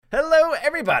Hello,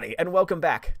 everybody, and welcome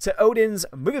back to Odin's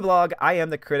Movie Blog. I am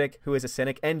the critic who is a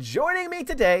cynic, and joining me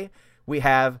today, we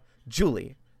have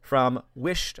Julie from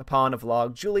WishedUpon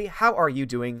vlog. Julie, how are you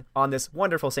doing on this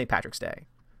wonderful St. Patrick's Day?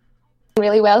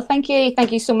 Really well, thank you.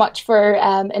 Thank you so much for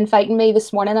inviting me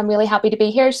this morning. I'm really happy to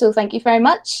be here, so thank you very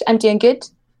much. I'm doing good.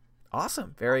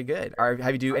 Awesome, very good.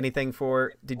 Did you do anything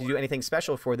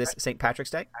special for this St.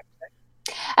 Patrick's Day?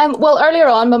 Well, earlier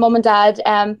on, my mum and dad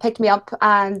picked me up,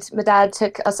 and my dad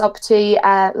took us up to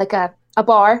like a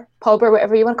bar, pub, or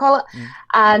whatever you want to call it,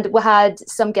 and we had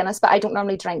some Guinness, but I don't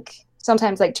normally drink.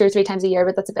 Sometimes like 2 or 3 times a year,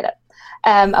 but that's about it.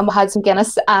 And we had some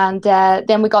Guinness, and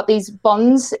then we got these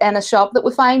buns in a shop that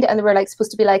we found, and they were like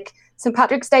supposed to be like St.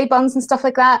 Patrick's Day buns and stuff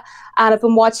like that. And I've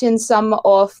been watching some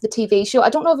of the TV show.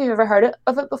 I don't know if you've ever heard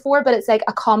of it before, but it's like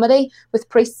a comedy with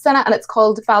priests in it, and it's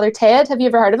called Father Ted. Have you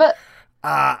ever heard of it?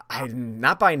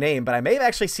 Not by name, but I may have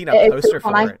actually seen a poster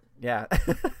for it. Yeah.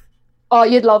 Oh,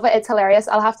 you'd love it. It's hilarious.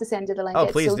 I'll have to send you the link. Oh,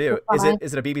 please do.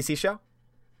 Is it a BBC show?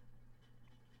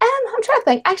 I'm trying to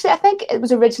think. Actually, I think it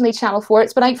was originally Channel 4.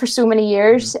 It's been out for so many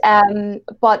years.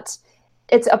 But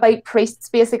it's about priests,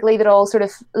 basically, that all sort of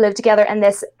live together in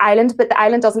this island, but the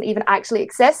island doesn't even actually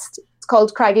exist. It's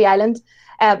called Craggy Island,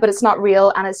 but it's not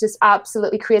real, and it's just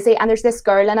absolutely crazy. And there's this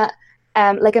girl in it,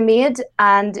 like a maid,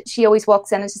 and she always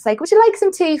walks in and she's like, "Would you like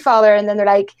some tea, Father?" And then they're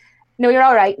like, "No, you're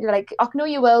all right." And you're like, "Oh, no,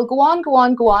 you will. Go on, go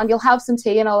on, go on. You'll have some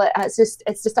tea," and all that. And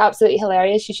it's just absolutely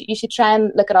hilarious. You should try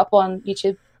and look it up on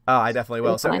YouTube. Oh, I definitely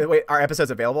will. So wait, are episodes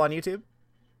available on YouTube?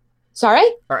 Sorry?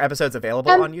 Are episodes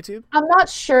available on YouTube? I'm not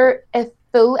sure if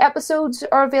full episodes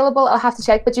are available. I'll have to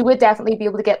check, but you would definitely be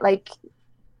able to get like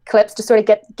clips to sort of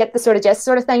get the sort of gist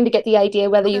sort of thing, to get the idea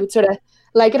whether you would sort of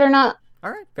like it or not. All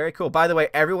right, very cool. By the way,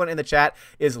 everyone in the chat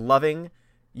is loving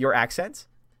your accent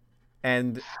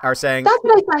and are saying that's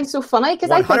what I find so funny,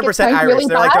 because I think it sounds Irish. Really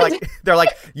bad. They're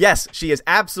like, yes, she is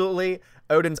absolutely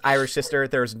Odin's Irish sister.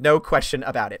 There's no question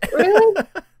about it. Really?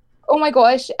 Oh my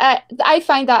gosh, I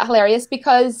find that hilarious,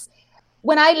 because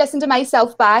when I listen to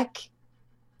myself back,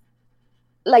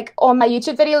 like on my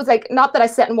YouTube videos, like not that I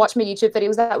sit and watch my YouTube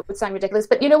videos, that would sound ridiculous,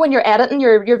 but you know when you're editing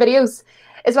your videos,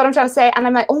 is what I'm trying to say, and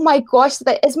I'm like, oh my gosh,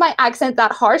 is my accent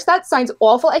that harsh? That sounds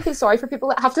awful. I feel sorry for people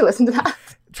that have to listen to that.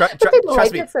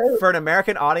 Trust me, for an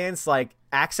American audience, like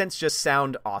accents just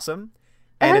sound awesome.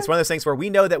 And it's one of those things where we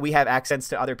know that we have accents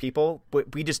to other people,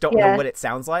 but we just don't know what it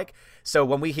sounds like. So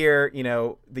when we hear,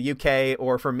 the UK,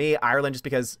 or for me, Ireland, just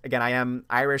because, again, I am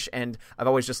Irish and I've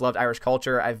always just loved Irish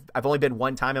culture. I've only been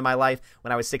one time in my life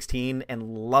when I was 16 and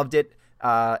loved it.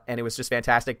 And it was just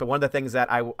fantastic. But one of the things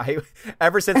that I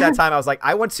ever since that time, I was like,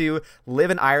 I want to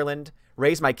live in Ireland,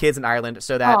 raise my kids in Ireland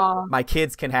so that my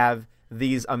kids can have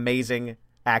these amazing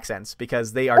accents,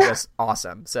 because they are just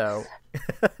awesome. So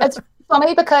it's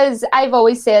funny, because I've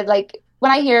always said, like,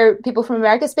 when I hear people from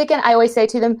America speaking, I always say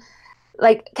to them,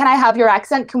 like, can I have your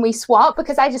accent? Can we swap?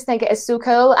 Because I just think it is so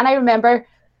cool. And I remember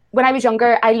when I was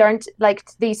younger, I learned like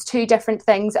these 2 different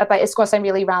things about, it's going to sound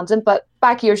really random, but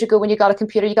back years ago when you got a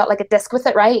computer, you got like a disc with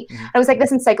it, right? Mm-hmm. And it was like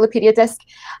this encyclopedia disc.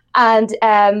 And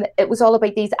it was all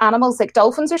about these animals, like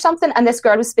dolphins or something. And this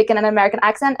girl was speaking an American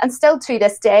accent. And still to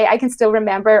this day, I can still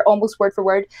remember almost word for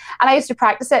word. And I used to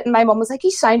practice it. And my mum was like,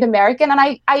 you sound American. And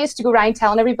I used to go around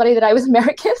telling everybody that I was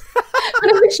American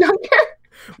when I was younger.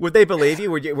 Would they believe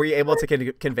you? Were you able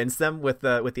to convince them with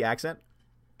the accent?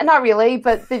 Not really,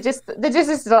 but they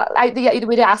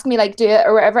would ask me like do it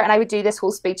or whatever, and I would do this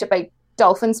whole speech about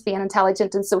dolphins being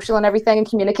intelligent and social and everything and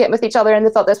communicating with each other, and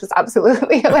they thought this was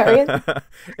absolutely hilarious.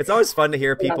 It's always fun to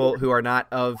hear people who are not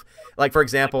of, like, for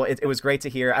example, it was great to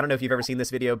hear, I don't know if you've ever seen this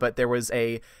video, but there was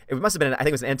it must have been, I think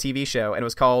it was an MTV show, and it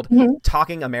was called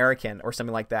Talking American or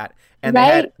something like that. And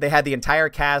they had the entire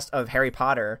cast of Harry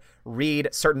Potter read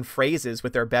certain phrases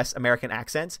with their best American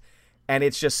accents, and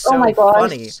it's just so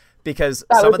funny. Because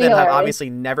some of them have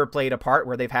obviously never played a part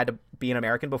where they've had to be an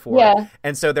American before. Yeah.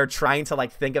 And so they're trying to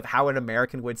like think of how an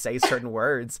American would say certain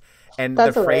words. And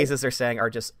the phrases they're saying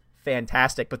are just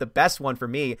fantastic. But the best one for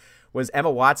me was Emma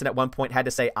Watson at one point had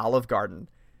to say Olive Garden.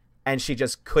 And she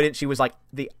just couldn't. She was like,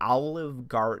 the Olive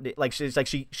Garden. Like, she's like,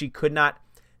 she could not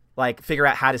like figure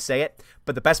out how to say it.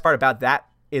 But the best part about that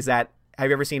is that, have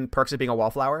you ever seen Perks of Being a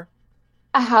Wallflower?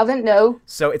 I haven't, no.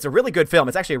 So it's a really good film.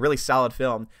 It's actually a really solid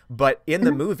film. But in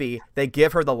the movie, they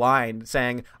give her the line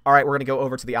saying, all right, we're going to go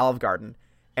over to the Olive Garden.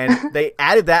 And they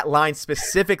added that line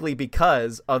specifically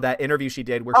because of that interview she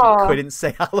did where she couldn't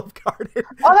say Olive Garden.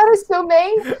 Oh, that is so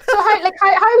mean. So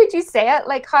how would you say it?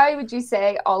 Like, how would you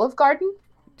say Olive Garden?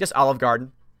 Just Olive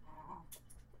Garden.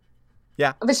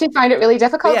 Yeah. But she found it really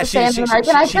difficult to say in an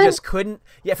American accent? She just couldn't,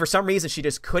 for some reason, she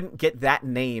just couldn't get that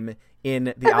name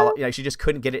in the, she just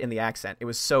couldn't get it in the accent. It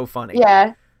was so funny.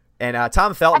 Yeah. And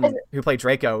Tom Felton, who played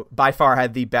Draco, by far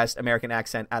had the best American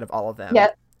accent out of all of them. Yeah.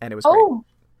 And it was great. Oh,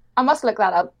 I must look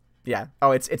that up. Yeah.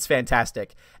 Oh, it's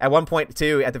fantastic. At one point,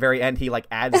 too, at the very end, he like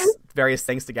adds various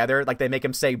things together. Like they make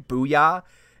him say booyah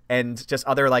and just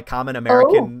other like common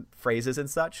American phrases and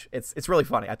such. It's really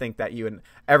funny. I think that you and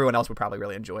everyone else would probably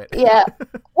really enjoy it. Yeah.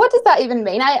 What does that even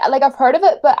mean? I've heard of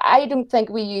it, but I don't think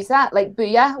we use that. Like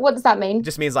booyah. What does that mean? It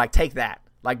just means like take that.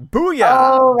 Like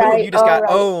booyah. Oh, right. Boom, you just got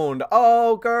owned.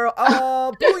 Oh, girl.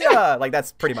 Oh, booyah. Like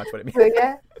that's pretty much what it means.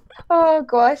 Booyah. Oh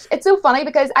gosh, it's so funny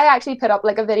because I actually put up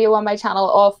like a video on my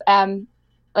channel of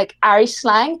like Irish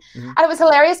slang, and it was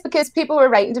hilarious because people were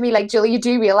writing to me like, Julie, you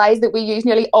do realize that we use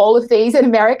nearly all of these in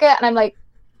America? And I'm like,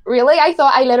 really? I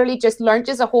thought I literally just learned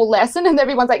just a whole lesson, and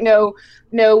everyone's like, no,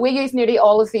 we use nearly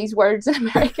all of these words in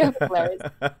America. Hilarious.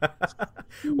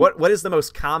 What is the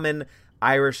most common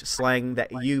Irish slang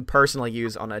that you personally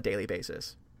use on a daily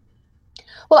basis?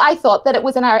 Well, I thought that it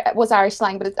was Irish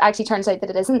slang, but it actually turns out that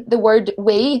it isn't. The word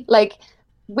 "wee," like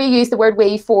we use the word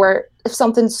 "wee" for if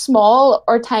something's small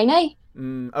or tiny.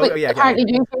 Apparently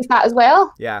you use that as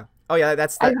well. Yeah. Oh yeah,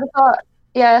 that's. I thought,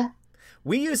 yeah.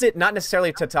 We use it not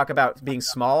necessarily to talk about being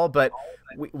small, but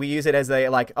we use it as a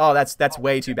like, oh, that's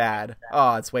way too bad.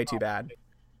 Oh, it's way too bad.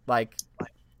 Like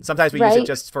sometimes we use it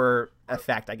just for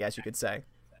effect, I guess you could say.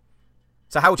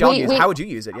 So how would you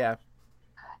use it? Yeah.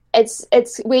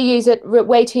 We use it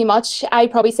way too much. I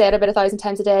probably say it about 1,000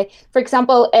 times a day. For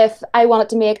example, if I wanted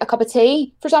to make a cup of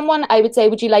tea for someone, I would say,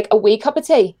 would you like a wee cup of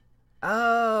tea?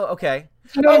 Oh, okay.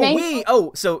 You know what I mean? We.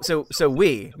 Oh, so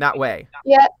we, not way.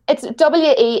 Yeah, it's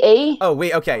WEE. Oh,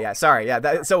 we. Okay, yeah. Sorry,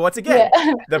 yeah. So once again,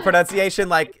 the pronunciation,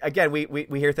 like again, we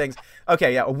hear things.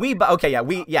 Okay, yeah. We. Okay, yeah.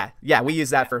 We. Yeah. We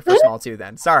use that for small too.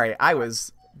 Then sorry, I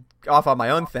was off on my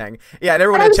own thing. Yeah, and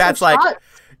everyone in the chat's like.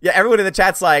 Yeah, everyone in the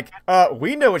chat's like,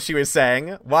 we know what she was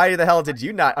saying. Why the hell did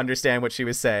you not understand what she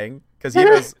was saying? Because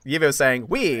Yivo was saying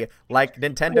we, like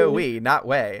Nintendo Wii, not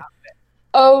way.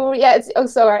 Oh, yeah.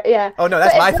 Sorry, yeah. Oh, no,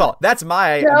 that's my fault. That's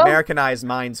my Americanized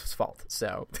mind's fault,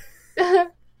 so.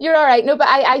 You're all right. No, but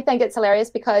I think it's hilarious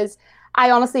because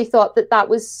I honestly thought that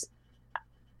was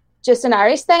just an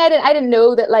Irish thing. I didn't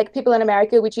know that, like, people in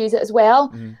America would use it as well.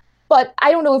 Mm-hmm. But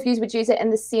I don't know if you would use it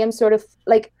in the same sort of,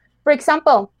 like, for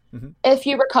example... Mm-hmm. If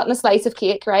you were cutting a slice of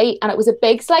cake, right, and it was a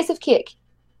big slice of cake,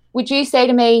 would you say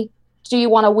to me, do you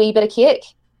want a wee bit of cake?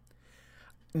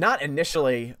 Not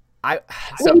initially.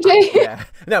 Yeah.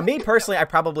 No, me personally, I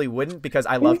probably wouldn't because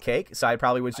I love cake, so I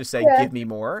probably would just say, give me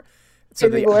more. So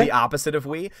the opposite of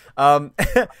we.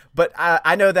 But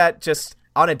I know that just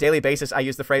on a daily basis, I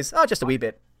use the phrase, oh, just a wee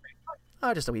bit.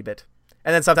 Oh, just a wee bit.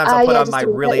 And then sometimes I'll put on my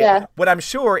really, what I'm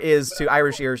sure is to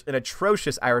Irish ears, an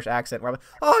atrocious Irish accent where I'm like,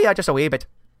 oh, yeah, just a wee bit.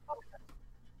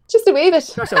 Just a wee bit.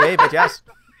 Just a wee bit, yes.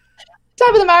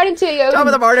 Top of the morning to you. Top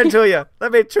of the morning to you.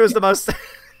 Let me choose the most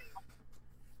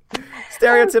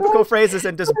stereotypical phrases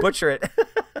and just butcher it.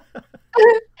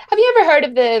 Have you ever heard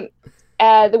of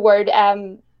the word,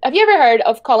 have you ever heard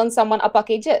of calling someone a buck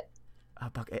agit?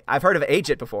 I've heard of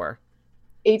agit before.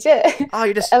 Agit? Oh,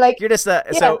 you're just,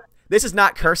 so this is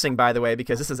not cursing, by the way,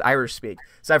 because this is Irish speak.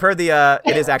 So I've heard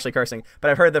it is actually cursing,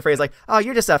 but I've heard the phrase like, oh,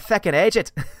 you're just a feckin'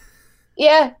 agit.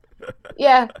 Yeah.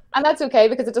 Yeah, and that's okay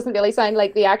because it doesn't really sound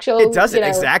like the actual. It doesn't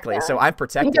exactly. Yeah. So I'm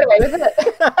protected. You can get away with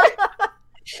it.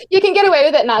 You can get away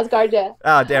with it in Asgard, yeah.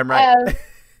 Oh, damn right.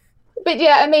 But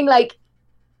yeah, I mean, like,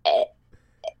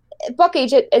 Buck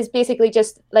Agent is basically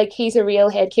just like he's a real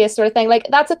head case sort of thing. Like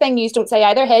that's a thing you don't say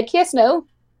either. Head case, no.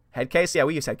 Head case, yeah,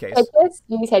 we use head case. Head case,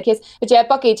 you use head case. But yeah,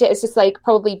 Buck Agent is just like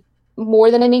probably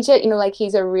more than an agent. You know, like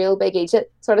he's a real big agent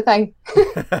sort of thing.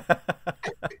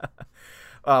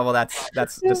 Oh, well,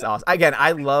 that's just awesome. Again,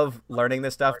 I love learning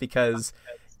this stuff because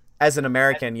as an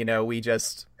American, you know, we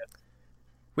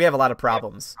have a lot of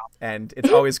problems, and it's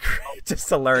always great just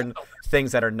to learn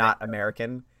things that are not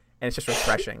American, and it's just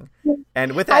refreshing.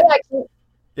 And with that,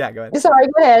 yeah, go ahead. Sorry,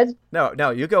 go ahead. No,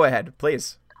 you go ahead,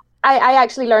 please. I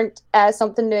actually learned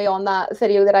something new on that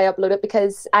video that I uploaded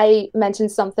because I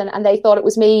mentioned something and they thought it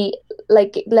was me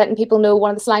like letting people know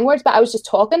one of the slang words, but I was just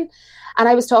talking. And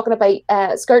I was talking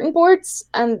about skirting boards,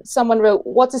 and someone wrote,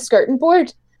 "What's a skirting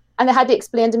board?" And they had to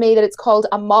explain to me that it's called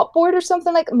a mop board or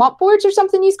something, like mop boards or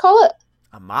something you call it.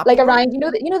 A mop like board? Around, you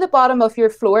know the bottom of your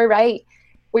floor, right,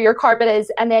 where your carpet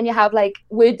is, and then you have like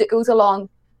wood that goes along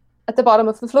at the bottom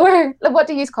of the floor. Like, what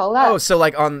do you call that? Oh, so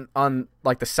like on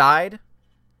like the side?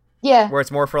 Yeah. Where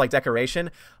it's more for like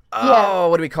decoration? Oh, yeah.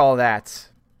 What do we call that?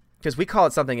 Because we call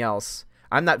it something else.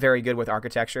 I'm not very good with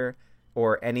architecture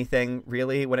or anything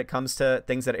really when it comes to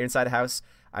things that are inside a house.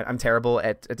 I'm terrible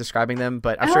at describing them,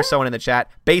 but I'm sure someone in the chat,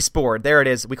 baseboard, there it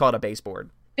is. We call it a baseboard.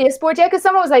 Baseboard, yeah, because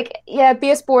someone was like, yeah,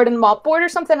 baseboard and mopboard or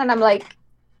something, and I'm like,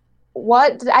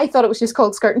 what? I thought it was just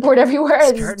called skirting board everywhere.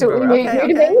 It's Skirting totally board. new, Okay,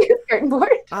 new to okay. me. Skirting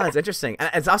board. Oh, that's interesting. And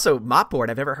it's also mopboard.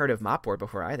 I've never heard of mopboard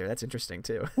before either. That's interesting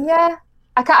too. Yeah,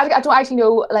 I don't actually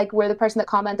know like where the person that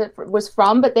commented was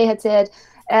from, but they had said,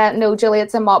 no, Julie,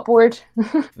 it's a mopboard.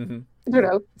 Mm-hmm. I don't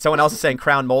know. Someone else is saying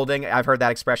crown molding. I've heard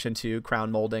that expression too.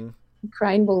 Crown molding.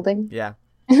 Crown molding. Yeah.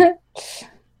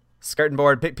 Skirting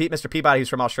board. Mr. Peabody, who's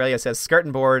from Australia, says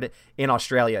skirting board in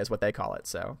Australia is what they call it.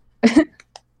 So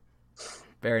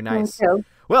very nice. Okay.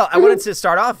 Well, I wanted to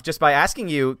start off just by asking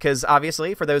you, because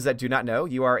obviously, for those that do not know,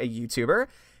 you are a YouTuber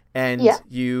and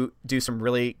you do some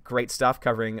really great stuff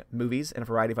covering movies and a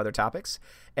variety of other topics.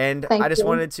 And I just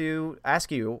wanted to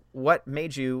ask you, what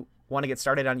made you want to get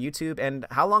started on YouTube, and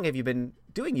how long have you been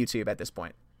doing YouTube at this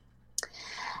point?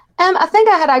 I think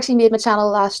I had actually made my channel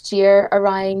last year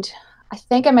around, I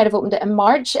think I might have opened it in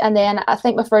March, and then I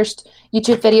think my first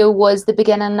YouTube video was the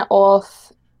beginning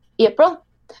of April.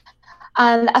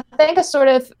 And I think I sort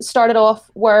of started off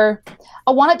where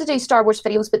I wanted to do Star Wars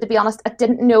videos, but to be honest, I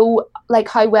didn't know like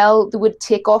how well they would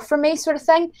take off for me, sort of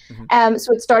thing.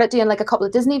 So I started doing like a couple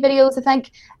of Disney videos, I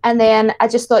think. And then I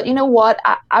just thought, you know what,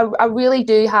 I really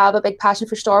do have a big passion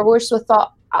for Star Wars. So I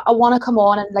thought I want to come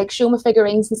on and like show my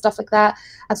figurines and stuff like that,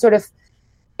 and sort of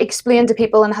explain to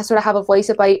people and sort of have a voice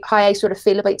about how I sort of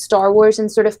feel about Star Wars. And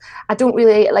sort of, I don't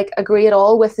really like agree at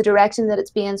all with the direction that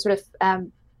it's being sort of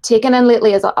taken in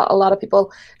lately, as a lot of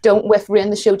people don't, with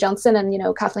Ruin the Show Johnson and, you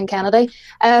know, Kathleen Kennedy.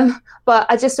 But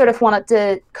I just sort of wanted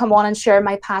to come on and share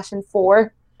my passion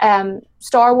for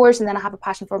Star Wars, and then I have a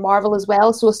passion for Marvel as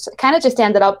well. So it kind of just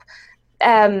ended up,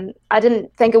 I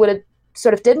didn't think I would have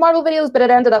sort of did Marvel videos, but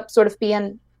it ended up sort of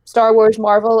being Star Wars,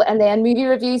 Marvel, and then movie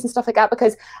reviews and stuff like that,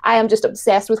 because I am just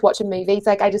obsessed with watching movies.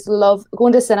 Like, I just love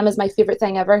going to cinema, is my favorite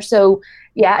thing ever. So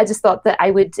yeah, I just thought that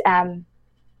I would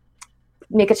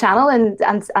make a channel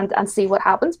and see what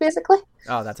happens, basically.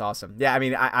 Oh, that's awesome. Yeah, I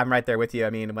mean, I'm right there with you. I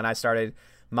mean, when I started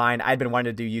mine, I'd been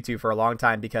wanting to do YouTube for a long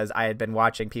time, because I had been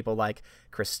watching people like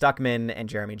Chris Stuckman and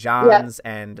Jeremy Johns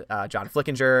and John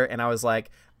Flickinger, and I was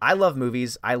like, I love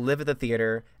movies. I live at the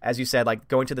theater. As you said, like,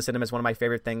 going to the cinema is one of my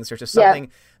favorite things. There's just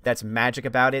something that's magic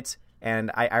about it.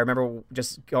 And I remember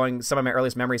just going, some of my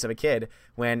earliest memories of a kid,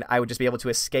 when I would just be able to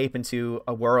escape into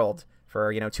a world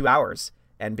for, 2 hours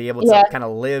and be able to kind of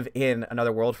live in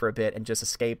another world for a bit and just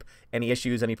escape any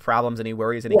issues, any problems, any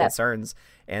worries, any concerns.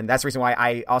 And that's the reason why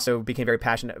I also became very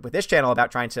passionate with this channel about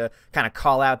trying to kind of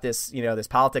call out this, this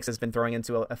politics that's been throwing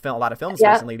into a lot of films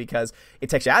recently, because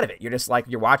it takes you out of it. You're just like,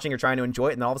 you're watching, you're trying to enjoy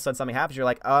it, and then all of a sudden something happens. You're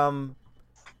like,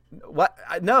 what?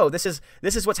 No, this is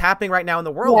what's happening right now in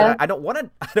the world. And I don't want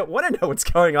to know what's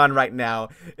going on right now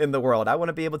in the world. I want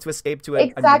to be able to escape to a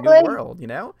new world,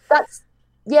 That's,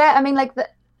 I mean, like,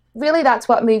 really, that's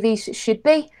what movies should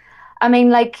be. I mean,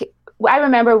 like, I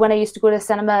remember when I used to go to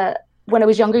cinema when I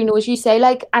was younger, as you say,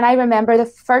 like, and I remember the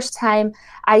first time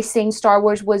I seen Star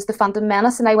Wars was The Phantom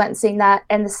Menace, and I went and seen that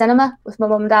in the cinema with my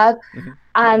mum and dad.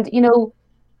 And,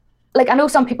 like, I know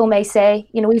some people may say,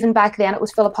 even back then it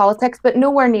was full of politics, but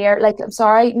nowhere near, like, I'm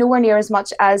sorry, nowhere near as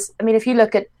much as, I mean, if you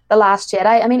look at The Last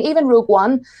Jedi, I mean, even Rogue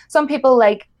One, some people,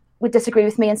 like, would disagree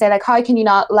with me and say, like, how can you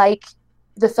not like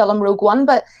the film Rogue One?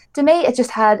 But to me, it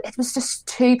was just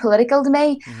too political to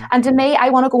me. And to me, I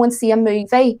want to go and see a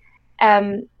movie.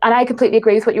 And I completely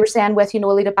agree with what you were saying with,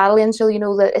 Alita Battle Angel,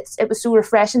 that it was so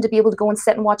refreshing to be able to go and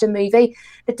sit and watch a movie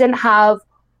that didn't have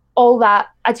all that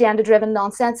agenda-driven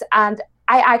nonsense. And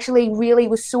I actually really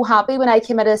was so happy when I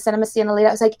came out of the cinema seeing Alita.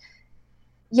 I was like,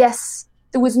 yes,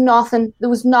 there was nothing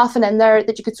in there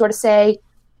that you could sort of say,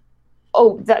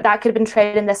 oh, that could have been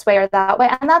treated in this way or that way.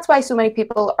 And that's why so many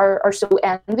people are so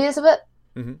envious of it.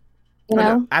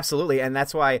 No, absolutely. And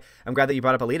that's why I'm glad that you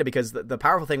brought up Alita, because the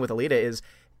powerful thing with Alita is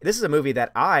this is a movie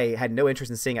that I had no interest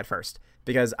in seeing at first,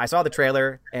 because I saw the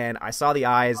trailer and I saw the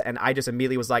eyes, and I just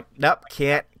immediately was like, nope,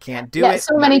 can't do it.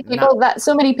 So many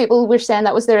people were saying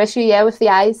that was their issue, with the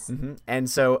eyes. And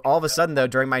so all of a sudden, though,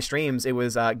 during my streams, it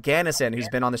was Gannison, who's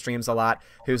been on the streams a lot,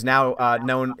 who's now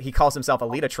known, he calls himself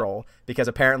Alita Troll, because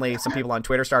apparently some people on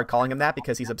Twitter started calling him that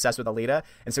because he's obsessed with Alita,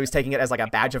 and so he's taking it as like a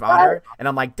badge of honor. And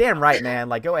I'm like, damn right, man,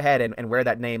 like, go ahead and wear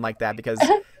that name like that, because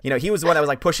he was the one that was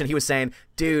like pushing. He was saying,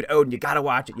 dude, Odin, you gotta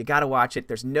watch it,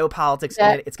 there's no politics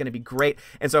in it, it's gonna be great.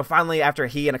 And so finally, after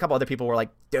he and a couple other people were like,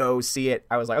 go see it,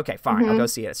 I was like, okay, fine, I'll go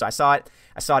see it. So I saw it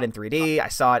in 3D. I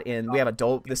saw it in, we have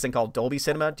this thing called Dolby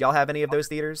Cinema. Do y'all have any of those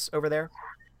theaters over there?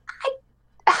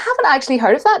 I haven't haven't actually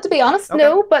heard of that, to be honest. Okay.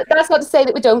 No, but that's not to say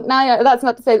that we don't now. That's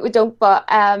not to say that we don't, but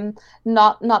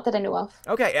not that I know of.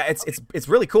 Okay, yeah, it's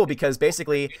really cool because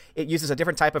basically it uses a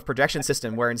different type of projection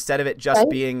system where instead of it just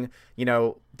being, you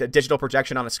know, the digital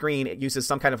projection on a screen, it uses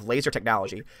some kind of laser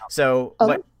technology. So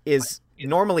what is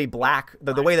normally black,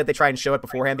 the way that they try and show it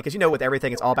beforehand, because, you know, with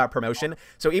everything, it's all about promotion.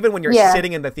 So even when you're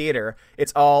sitting in the theater,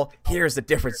 it's all, here's the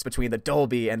difference between the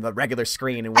Dolby and the regular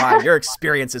screen and why your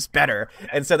experience is better.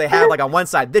 And so they have, like, on one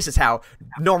side, this is how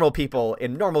normal people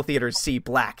in normal theaters see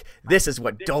black. This is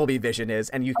what Dolby Vision is.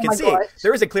 And you can see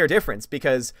there is a clear difference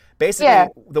because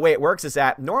basically the way it works is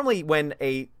that normally when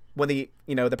the,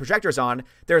 you know, the projector's on,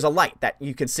 there's a light that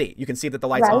you can see. You can see that the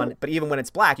light's on, but even when it's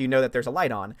black, you know that there's a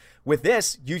light on. With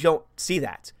this, you don't see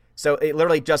that. So it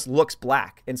literally just looks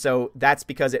black. And so that's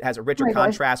because it has a richer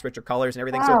contrast, richer colors and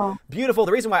everything. So beautiful.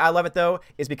 The reason why I love it, though,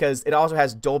 is because it also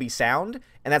has Dolby sound,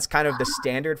 and that's kind of the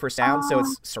standard for sound. So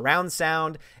it's surround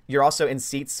sound. You're also in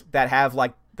seats that have,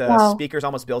 like, the speakers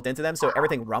almost built into them, so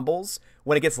everything rumbles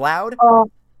when it gets loud.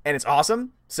 And it's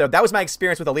awesome. So that was my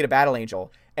experience with Alita Battle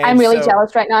Angel. And I'm really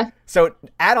jealous right now. So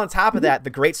add on top of that, the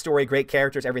great story, great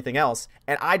characters, everything else.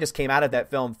 And I just came out of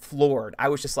that film floored. I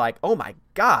was just like, oh my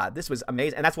God, this was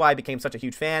amazing. And that's why I became such a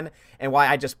huge fan and why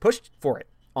I just pushed for it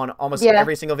on almost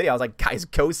every single video. I was like, guys,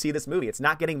 go see this movie. It's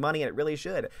not getting money and it really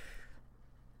should.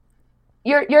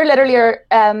 You're literally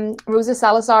Rosa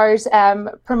Salazar's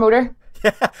promoter.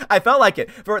 Yeah, I felt like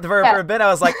it for a bit. I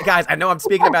was like, guys, I know I'm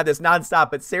speaking about this nonstop,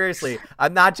 but seriously,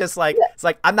 I'm not just like, it's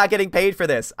like, I'm not getting paid for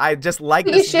this. I just like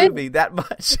this movie that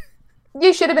much.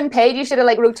 You should have been paid. You should have,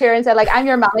 like, wrote to her and said, like, I'm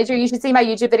your manager. You should see my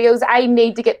YouTube videos. I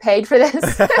need to get paid for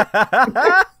this.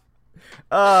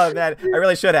 Oh man, I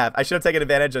really should have. I should have taken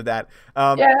advantage of that.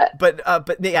 But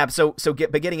yeah. So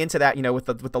getting into that, you know, with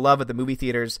the love of the movie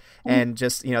theaters and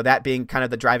just, you know, that being kind of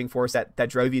the driving force that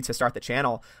drove you to start the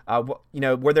channel. You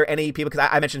know, were there any people? Because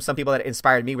I mentioned some people that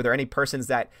inspired me. Were there any persons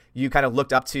that you kind of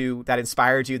looked up to that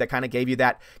inspired you, that kind of gave you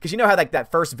that? Because you know how, like,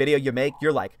 that first video you make,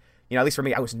 you're like, you know, at least for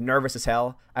me, I was nervous as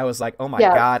hell. I was like, oh my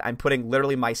God, I'm putting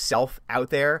literally myself out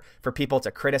there for people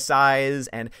to criticize.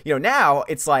 And, you know, now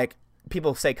it's like,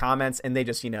 people say comments and they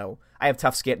just, you know, I have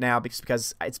tough skin now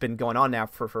because it's been going on now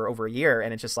for over a year,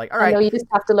 and it's just like, all right, I know, you just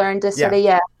have to learn to sort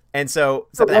of, And so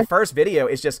that first video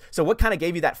is just, so what kind of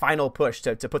gave you that final push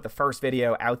to put the first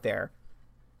video out there?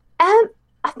 I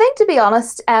think, to be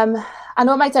honest, I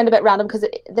know it might sound a bit random because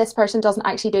this person doesn't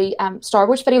actually do Star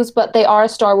Wars videos, but they are a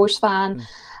Star Wars fan.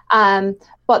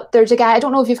 But there's a guy, I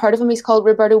don't know if you've heard of him, he's called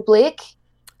Roberto Blake.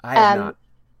 I have not.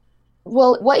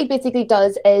 Well, what he basically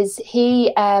does is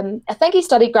he, I think he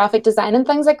studied graphic design and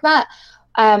things like that.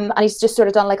 And he's just sort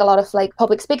of done, like, a lot of, like,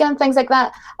 public speaking and things like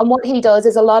that. And what he does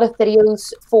is a lot of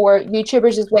videos for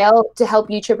YouTubers as well, to help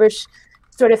YouTubers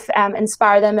sort of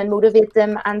inspire them and motivate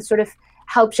them, and sort of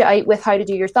helps you out with how to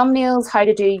do your thumbnails, how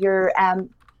to do your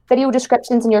video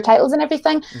descriptions and your titles and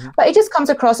everything. But he just comes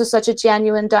across as such a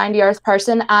genuine, down-to-earth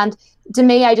person. And to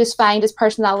me, I just find his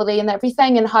personality and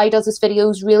everything and how he does his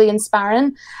videos really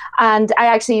inspiring. And I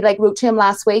actually, like, wrote to him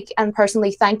last week and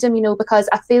personally thanked him, you know, because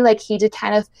I feel like he did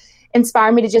kind of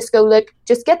inspire me to just go, look,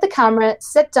 just get the camera,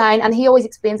 sit down. And he always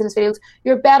explains in his videos,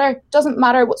 you're better, doesn't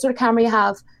matter what sort of camera you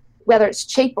have, whether it's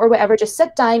cheap or whatever, just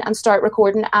sit down and start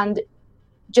recording and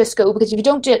just go, because if you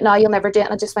don't do it now, you'll never do it.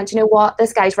 And I just went, you know what,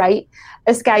 this guy's right.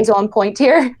 This guy's on point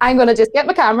here. I'm going to just get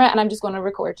my camera and I'm just going to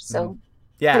record. So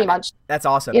yeah, pretty much. That's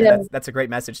awesome. And that's a great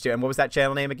message too. And what was that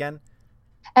channel name again?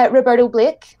 Roberto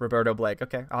Blake. Roberto Blake.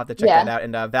 Okay, I'll have to check that out.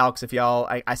 And Valks, if y'all,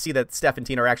 I see that Steph and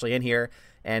Tina are actually in here.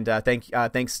 And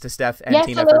thanks to Steph and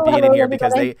Tina for being in here,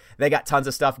 because they got tons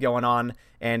of stuff going on,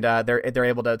 and they're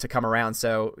able to come around.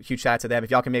 So huge shout out to them.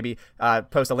 If y'all can maybe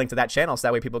post a link to that channel, so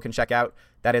that way people can check out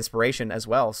that inspiration as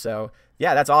well. So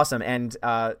yeah, that's awesome. And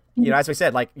you know, as we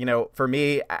said, like, you know, for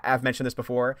me, I've mentioned this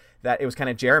before, that it was kind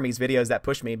of Jeremy's videos that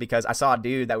pushed me, because I saw a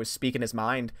dude that was speaking his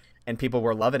mind and people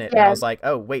were loving it. And I was like,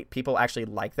 oh wait, people actually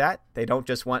like that. They don't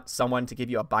just want someone to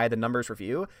give you a by the numbers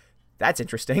review. That's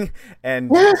interesting. And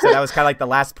so that was kind of like the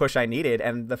last push I needed.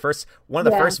 And one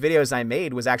of the first videos I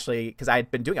made was actually, because I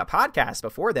had been doing a podcast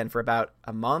before then for about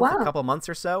a month, a couple months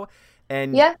or so.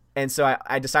 And so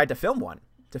I decided to film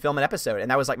an episode. And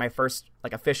that was like my first,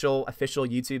 like, official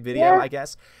YouTube video, I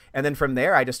guess. And then from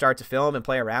there, I just started to film and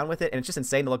play around with it. And it's just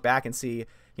insane to look back and see,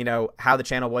 you know, how the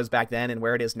channel was back then and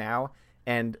where it is now,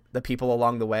 and the people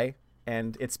along the way.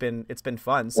 And it's been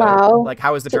fun. So like,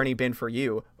 how has the journey been for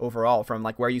you overall, from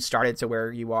like where you started to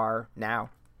where you are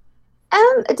now?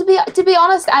 To be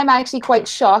honest, I'm actually quite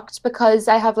shocked, because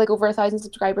I have like over 1,000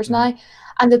 subscribers now,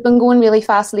 and they've been going really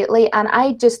fast lately, and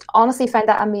I just honestly find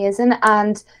that amazing.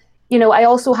 And you know, I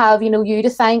also have, you know, you to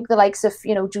thank, the likes of,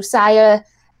 you know, Josiah,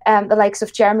 the likes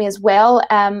of Jeremy as well,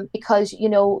 because, you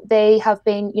know, they have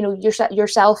been, you know,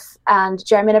 yourself and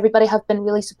Jeremy and everybody have been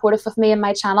really supportive of me and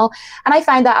my channel. And I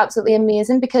find that absolutely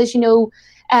amazing because, you know,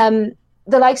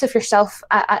 the likes of yourself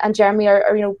and Jeremy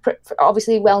are you know,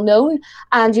 obviously well known.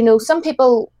 And, you know, some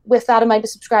people with that amount of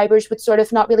subscribers would sort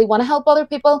of not really want to help other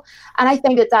people. And I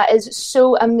think that is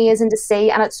so amazing to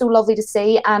see, and it's so lovely to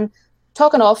see. And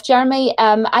talking off Jeremy,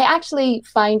 I actually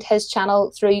found his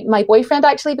channel through my boyfriend,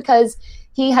 actually, because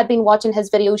he had been watching his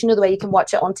videos, you know, the way you can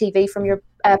watch it on TV from your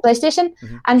PlayStation.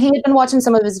 And he had been watching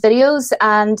some of his videos,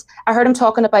 and I heard him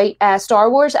talking about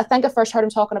Star Wars. I think I first heard him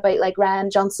talking about like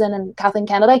Rian Johnson and Kathleen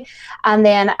Kennedy. And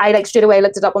then I like straight away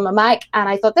looked it up on my Mac, and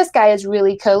I thought, this guy is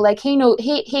really cool. Like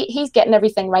he's getting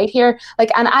everything right here.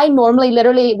 Like, and I normally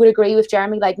literally would agree with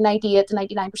Jeremy like 98 to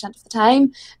 99% of the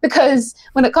time, because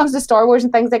when it comes to Star Wars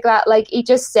and things like that, like he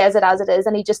just says it as it is,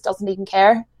 and he just doesn't even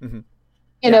care.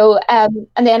 You know, and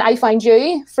then I find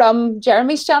you from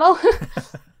Jeremy's channel.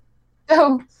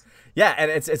 So yeah,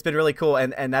 and it's been really cool,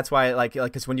 and that's why like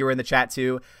because when you were in the chat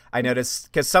too, I noticed,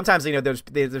 because sometimes, you know, there's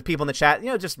people in the chat,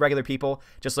 you know, just regular people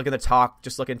just looking to talk,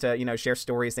 just looking to, you know, share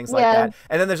stories, things like that.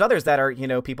 And then there's others that are, you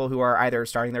know, people who are either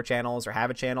starting their channels or have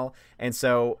a channel. And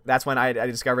so that's when I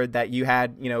discovered that you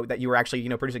had, you know, that you were actually, you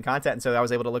know, producing content. And so I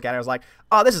was able to look at it. I was like,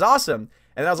 oh, this is awesome.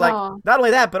 And I was like, not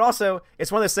only that, but also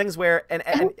it's one of those things where, and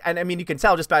I mean, you can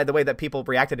tell just by the way that people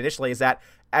reacted initially, is that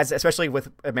especially with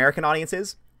American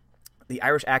audiences, the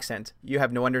Irish accent, you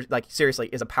have no like, seriously,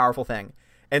 is a powerful thing.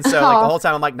 And so like the whole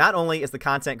time I'm like, not only is the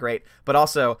content great, but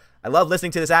also I love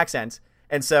listening to this accent.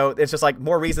 And so it's just like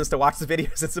more reasons to watch the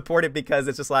videos and support it, because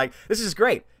it's just like, this is just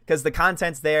great because the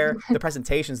content's there, the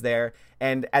presentation's there.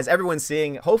 And as everyone's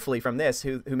seeing, hopefully from this,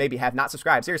 who maybe have not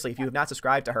subscribed, seriously, if you have not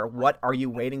subscribed to her, what are you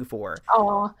waiting for?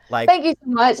 Oh, like, thank you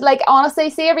so much. Like, honestly,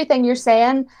 see everything you're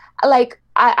saying. Like,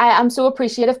 I'm so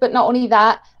appreciative, but not only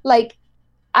that, like,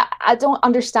 I don't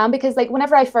understand, because like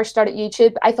whenever I first started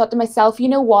YouTube, I thought to myself, you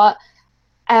know what?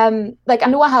 Like, I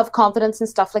know I have confidence and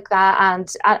stuff like that,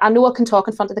 and I know I can talk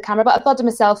in front of the camera, but I thought to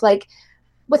myself, like,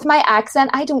 with my accent,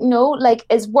 I don't know, like,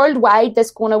 is worldwide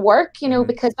this going to work? You know,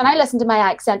 because when I listen to my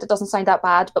accent, it doesn't sound that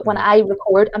bad, but when I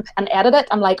record and edit it,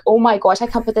 I'm like, oh my gosh, I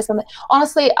can't put this on.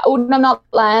 Honestly, I'm not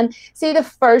lying. See, the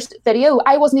first video,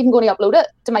 I wasn't even going to upload it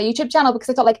to my YouTube channel, because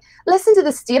I thought, like, listen to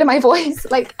the state of my voice.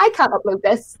 Like, I can't upload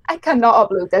this. I cannot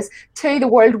upload this to the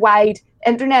worldwide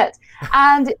internet.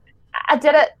 And I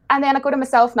did it, and then I go to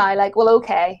myself now, like, well,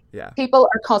 okay. Yeah. People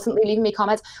are constantly leaving me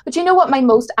comments. But you know what my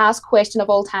most asked question of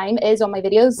all time is on my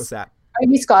videos? What's that? Are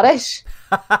you Scottish?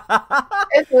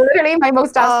 It's literally my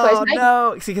most asked question.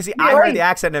 Oh, no. See, I heard the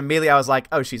accent, and immediately I was like,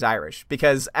 oh, she's Irish.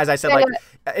 Because, as I said, like,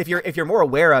 if you're more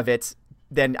aware of it,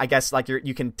 then I guess like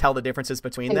you can tell the differences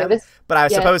between them. But I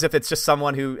suppose if it's just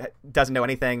someone who doesn't know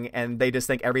anything and they just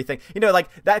think everything, you know, like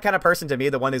that kind of person, to me,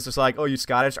 the one who's just like, oh, you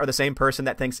Scottish, are the same person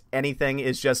that thinks anything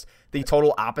is just the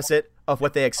total opposite of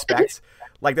what they expect.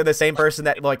 Like, they're the same person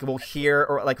that like will hear,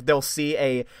 or like they'll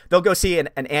go see an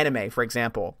anime, for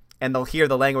example, and they'll hear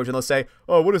the language and they'll say,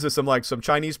 oh, what is this? Some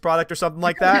Chinese product or something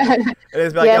like that? And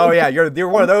it's like, oh yeah, you're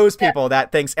one of those people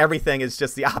that thinks everything is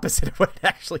just the opposite of what it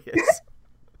actually is.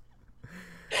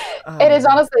 It is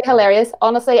honestly hilarious.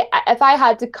 Honestly, if I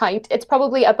had to count, it's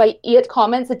probably about 8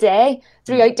 comments a day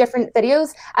throughout different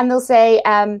videos, and they'll say,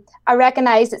 I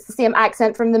recognize it's the same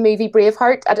accent from the movie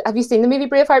Braveheart. Have you seen the movie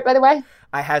Braveheart, by the way?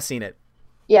 I have seen it.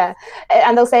 Yeah,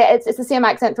 and they'll say it's the same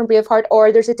accent from Braveheart,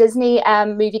 or there's a Disney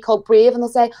movie called Brave, and they'll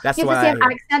say, that's you have the same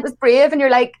accent as Brave, and you're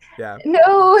like,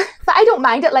 no, but I don't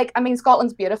mind it. Like, I mean,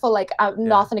 Scotland's beautiful, like,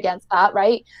 nothing against that,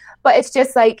 right? But it's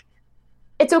just like,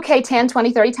 it's okay 10,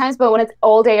 20, 30 times, but when it's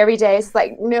all day, every day, it's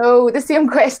like, no, the same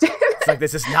question. It's like,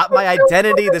 this is not my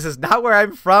identity. This is not where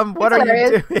I'm from. What are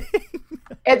you doing?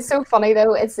 It's so funny,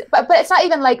 though. But it's not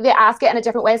even like they ask it in a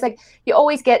different way. It's like, you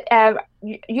always get,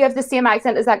 you have the same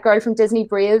accent as that girl from Disney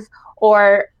Brave,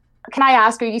 or can I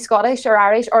ask, are you Scottish or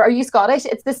Irish, or are you Scottish?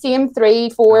 It's the same 3,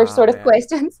 4 sort of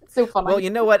questions. It's so funny. Well, you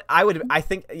know what? I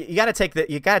think you got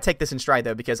to take this in stride,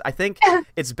 though, because I think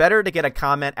it's better to get a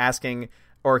comment asking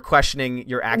or questioning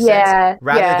your accent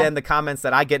rather than the comments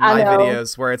that I get in my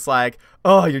videos where it's like,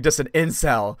 oh, you're just an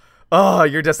incel. Oh,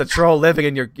 you're just a troll living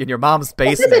in your mom's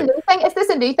basement. Is this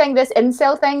a new thing, this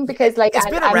incel thing? Because like it's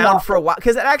been around for a while.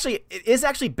 Because it is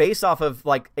actually based off of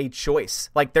like a choice.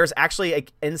 Like, there's actually an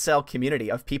incel community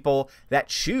of people that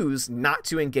choose not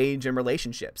to engage in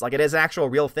relationships. Like, it is an actual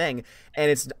real thing,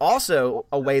 and it's also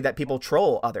a way that people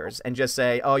troll others and just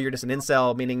say, oh, you're just an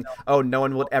incel, meaning, oh, no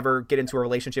one would ever get into a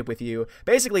relationship with you.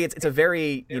 Basically, it's a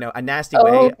very, you know, a nasty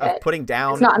way of putting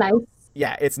down. It's not nice.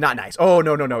 Yeah, it's not nice. Oh,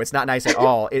 no, it's not nice at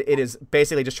all. It is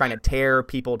basically just trying to tear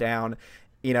people down.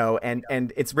 you know,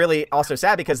 and it's really also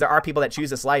sad because there are people that choose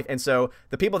this life. And so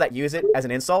the people that use it as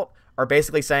an insult are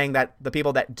basically saying that the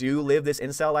people that do live this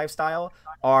incel lifestyle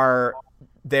are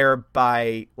there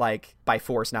by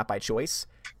force, not by choice.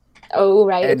 Oh,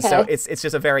 right. And okay. so it's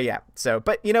just a very, yeah. So,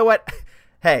 but you know what?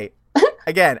 Hey,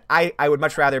 again, I would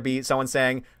much rather be someone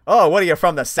saying, oh, what are you,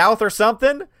 from the South or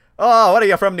something? Oh, what are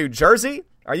you, from New Jersey?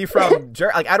 Are you from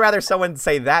Jersey? Like, I'd rather someone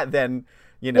say that than,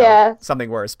 you know, something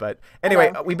worse. But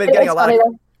anyway, we've been getting a lot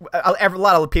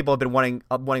of people have been wanting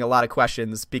a lot of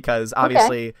questions because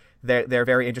obviously they're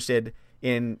very interested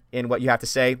in what you have to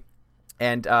say.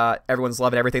 And everyone's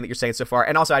loving everything that you're saying so far.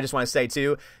 And also, I just want to say,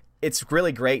 too, it's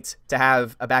really great to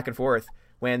have a back and forth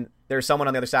when there's someone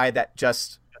on the other side that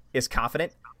just is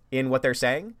confident in what they're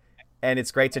saying. And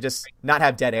it's great to just not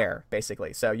have dead air,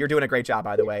 basically. So you're doing a great job,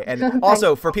 by the way. And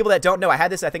also, for people that don't know, I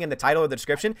had this, I think, in the title of the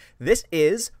description. This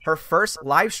is her first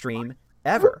live stream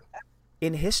ever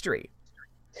in history.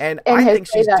 And I think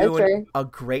she's doing a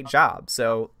great job.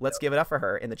 So let's give it up for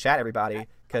her in the chat, everybody,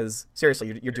 because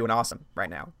seriously, you're doing awesome right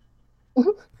now.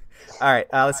 All right,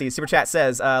 let's see. Super chat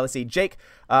says, let's see. Jake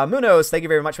Munoz, thank you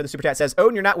very much for the super chat. Says,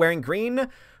 Odin, you're not wearing green.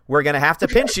 We're going to have to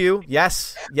pinch you.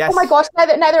 Yes. Oh my gosh,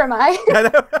 neither am I.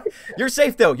 You're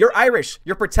safe, though. You're Irish.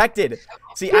 You're protected.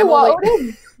 See, I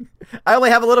only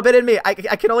have a little bit in me. I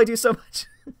can only do so much.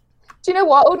 Do you know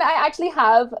what, Odin? I actually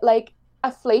have, like,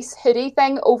 a fleece hoodie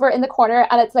thing over in the corner,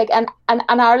 and it's like an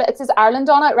Ireland, it says Ireland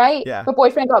on it, right? Yeah. My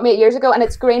boyfriend got me it years ago, and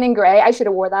it's green and grey. I should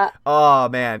have wore that. Oh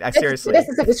man, seriously, this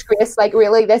is a disgrace. Like,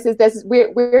 really, this is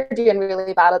we're doing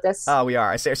really bad at this. Oh, we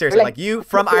are. Seriously, like you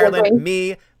from Ireland,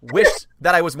 me wish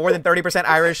that I was more than 30%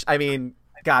 Irish. I mean,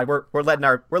 God, we're letting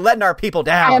our people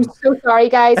down. I am so sorry,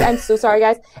 guys.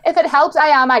 If it helps, I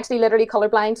am actually literally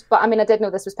colorblind, but I mean, I did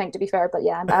know this was pink, to be fair. But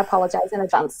yeah, I apologize in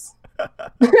advance.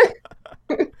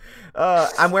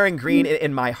 I'm wearing green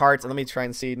in my heart. Let me try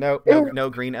and see. No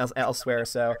green elsewhere.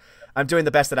 So I'm doing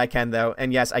the best that I can, though.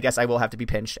 And yes, I guess I will have to be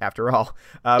pinched after all.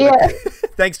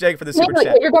 Thanks, Jake, for the super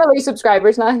chat. You're going to lose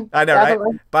subscribers now. I know,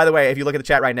 definitely. Right? By the way, if you look at the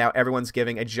chat right now, everyone's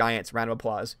giving a giant round of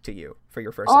applause to you for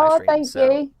your first live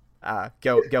stream. Thank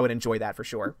you. Go and enjoy that for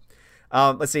sure.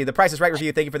 Let's see. The Price is Right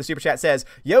review. Thank you for the super chat. Says,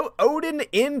 yo, Odin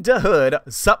in the hood.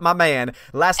 Sup, my man.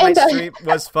 Last night's stream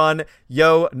was fun.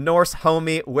 Yo, Norse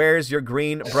homie, where's your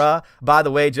green, bruh? By the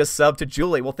way, just sub to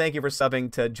Julie. Well, thank you for subbing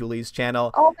to Julie's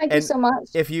channel. Oh, thank you so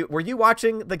much. Were you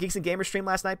watching the Geeks and Gamers stream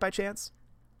last night by chance?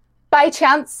 By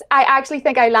chance, I actually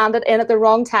think I landed in at the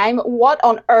wrong time. What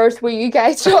on earth were you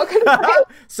guys talking about?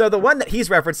 So the one that he's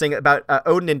referencing about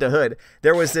Odin into Hood,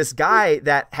 there was this guy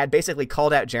that had basically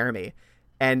called out Jeremy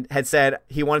and had said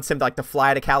he wants him to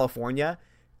fly to California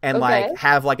and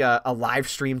have like a live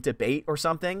stream debate or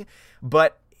something.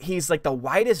 But he's like the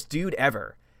whitest dude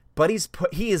ever. But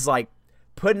he is like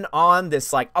putting on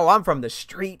this like, oh, I'm from the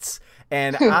streets.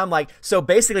 And I'm like, so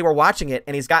basically we're watching it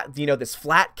and he's got, this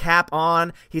flat cap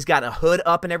on. He's got a hood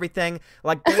up and everything,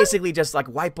 like basically just like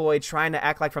white boy trying to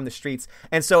act like from the streets.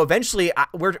 And so eventually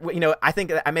I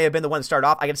think I may have been the one to start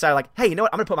off. I decided like, hey, you know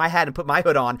what? I'm going to put my hat and put my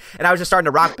hood on. And I was just starting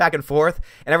to rock back and forth.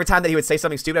 And every time that he would say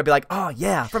something stupid, I'd be like, oh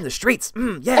yeah, from the streets.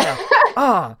 Yeah.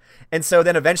 Oh. And so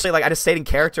then eventually I just stayed in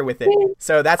character with it.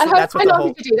 So that's what the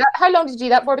whole... Did you do that? How long did you do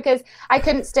that for? Because I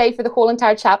couldn't stay for the whole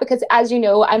entire chat because as you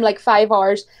know, I'm like 5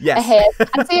 hours ahead.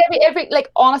 And see, every like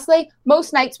honestly,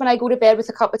 most nights when I go to bed with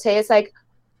a cup of tea, it's like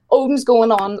Odin's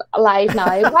going on live now.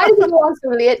 Why does he go on so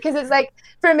late? Because it's like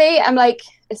for me, I'm like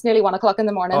it's nearly 1 o'clock in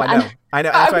the morning. Oh, I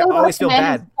know. That's why I always feel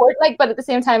bad. But at the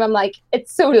same time, I'm like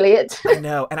it's so late. I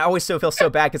know, and I always feel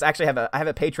so bad because actually I have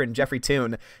a patron, Jeffrey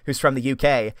Toon, who's from the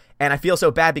UK, and I feel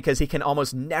so bad because he can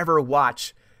almost never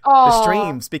watch the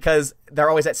streams because they're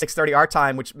always at 6:30 our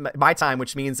time, my time,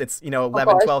 which means it's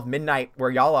 11, 12 midnight where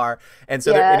y'all are, and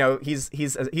so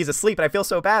he's asleep, and I feel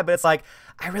so bad, but it's like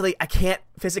I can't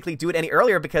physically do it any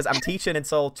earlier because I'm teaching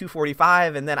until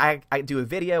 2:45, and then I do a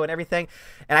video and everything,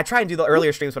 and I try and do the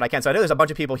earlier streams when I can. So I know there's a bunch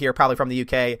of people here probably from the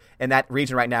UK in that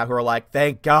region right now who are like,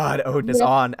 thank God Odin is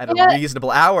on at a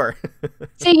reasonable hour.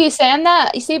 See, you saying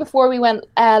that? You see, before we went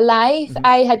live,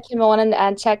 I had come on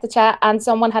and checked the chat, and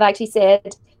someone had actually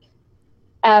said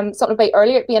something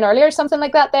about being earlier, something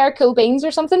like that there, cool beans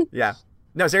or something. Yeah.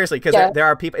 No, seriously, because there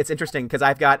are people, it's interesting because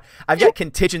I've got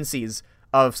contingencies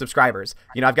of subscribers.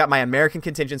 I've got my American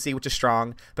contingency, which is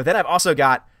strong, but then I've also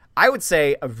got, I would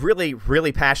say, a really,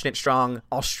 really passionate, strong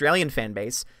Australian fan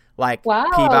base, like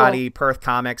Peabody, Perth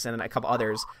Comics, and a couple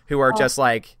others who are just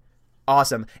like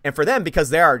awesome. And for them, because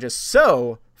they are just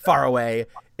so far away,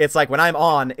 it's like when I'm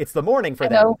on, it's the morning for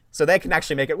them, so they can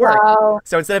actually make it work. Wow.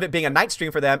 So instead of it being a night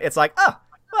stream for them, it's like, oh,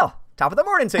 well, top of the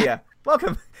morning to you.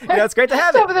 Welcome. It's great to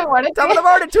have Top you. of the morning. Top of the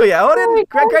morning to you, Odin.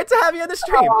 Oh Great to have you in the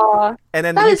stream. Aww. And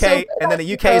then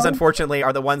the UKs unfortunately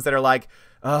are the ones that are like,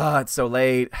 oh, it's so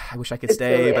late. I wish I could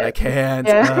stay, but I can't.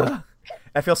 Yeah.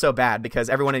 I feel so bad because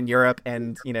everyone in Europe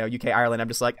and UK, Ireland, I'm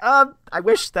just like, I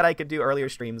wish that I could do earlier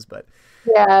streams, but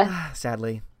yeah,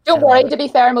 sadly. Don't worry. To be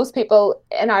fair, most people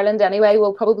in Ireland anyway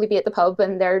will probably be at the pub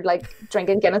and they're like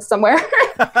drinking Guinness somewhere.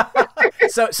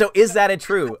 So is that a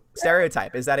true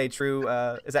stereotype? Is that a true?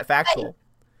 Is that factual?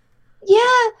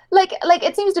 Yeah, like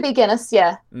it seems to be Guinness.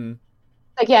 Yeah.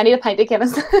 Like, yeah, I need a pint of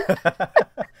Guinness.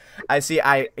 I see.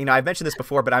 I've mentioned this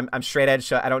before, but I'm straight edge.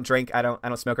 So I don't drink. I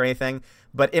don't smoke or anything.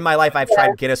 But in my life, I've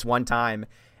tried Guinness one time,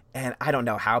 and I don't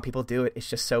know how people do it. It's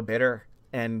just so bitter.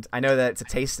 And I know that it's a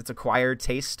taste. It's acquired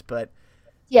taste, but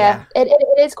yeah. It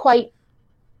is quite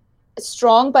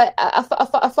strong. But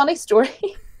a funny story,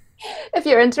 if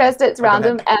you're interested, it's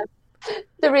random.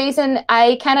 The reason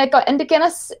I kind of got into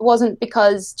Guinness wasn't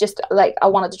because just like I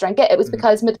wanted to drink it. It was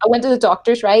because I went to the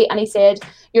doctor's, right? And he said,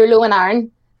 you're low in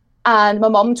iron. And my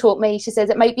mum told me, she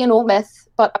says, it might be an old myth,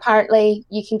 but apparently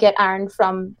you can get iron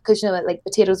from, because, like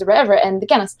potatoes or whatever in the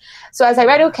Guinness. So I was like,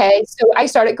 right, okay. So I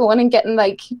started going and getting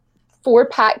like 4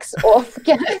 packs of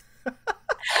Guinness. I'm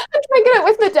drinking it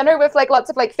with my dinner with like lots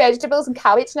of like vegetables and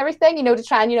cabbage and everything, to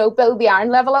try and, build the iron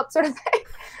level up sort of thing.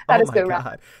 That is good.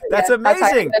 God. That's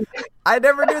amazing. I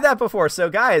never knew that before. So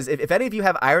guys, if any of you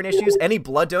have iron issues, any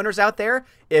blood donors out there,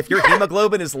 if your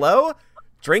hemoglobin is low,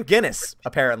 drink Guinness,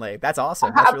 apparently. That's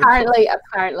awesome. That's apparently.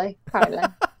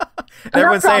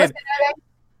 Everyone's saying, wait,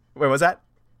 what was that?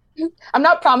 I'm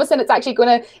not promising it's actually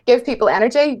going to give people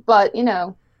energy, but it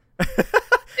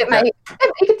might.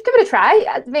 You could give it a try.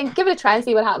 I mean, give it a try and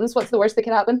see what happens. What's the worst that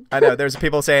could happen? I know. There's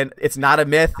people saying it's not a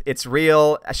myth. It's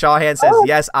real. Shawhan says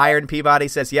yes, iron. Peabody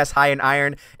says yes, high in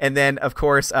iron. And then, of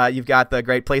course, you've got the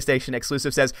great PlayStation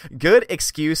exclusive says good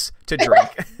excuse to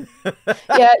drink.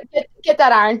 Yeah, get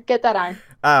that iron. Get that iron.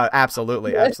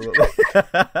 Absolutely.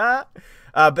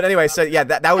 But anyway, so yeah,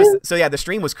 that was the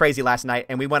stream was crazy last night,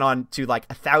 and we went on to like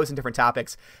 1,000 different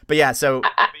topics. But yeah, so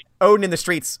Odin in the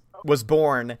Streets was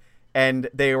born, and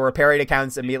they were parody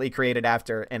accounts immediately created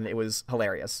after, and it was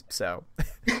hilarious. So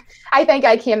I think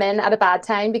I came in at a bad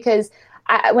time because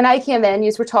when I came in,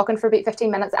 you were talking for about 15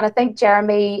 minutes, and I think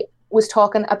Jeremy was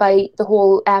talking about the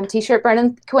whole t-shirt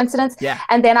burning coincidence. Yeah.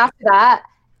 And then after that,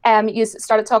 you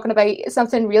started talking about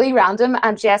something really random,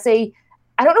 and Jesse,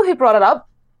 I don't know who brought it up.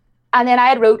 And then I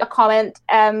had wrote a comment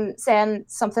saying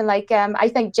something like, I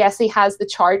think Jesse has the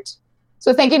chart. So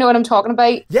I think you know what I'm talking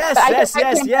about. Yes.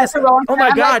 Oh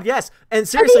my God, yes. And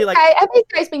seriously, have these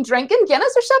guys been drinking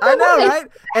Guinness or something? I know, right?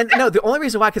 And no, the only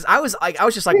reason why, because I was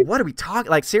just like, what are we talking?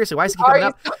 Like, seriously, why is it keep coming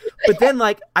up? But then,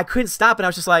 like, I couldn't stop, and I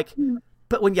was just like,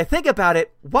 but when you think about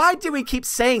it, why do we keep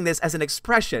saying this as an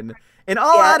expression? In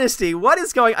all honesty, what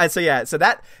is going on? So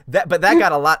that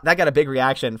got a big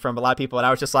reaction from a lot of people, and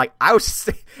I was just like,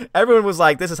 everyone was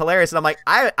like, this is hilarious, and I'm like,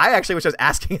 I actually was just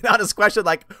asking an honest question,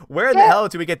 like, where the hell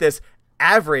do we get this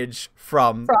average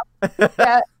from?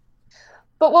 Yeah.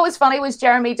 But what was funny was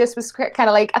Jeremy just was kind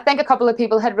of like, I think a couple of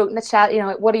people had wrote in the chat,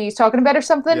 what are you talking about or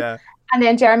something? Yeah. And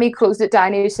then Jeremy closed it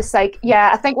down. He was just like,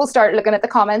 I think we'll start looking at the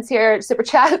comments here, super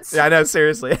chats. Yeah, I know,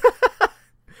 seriously.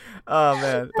 Oh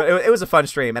man, but it was a fun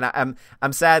stream, and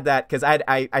I'm sad that because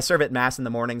I serve at Mass in the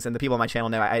mornings, and the people on my channel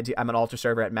know I'm an altar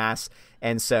server at Mass,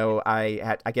 and so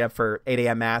I get up for 8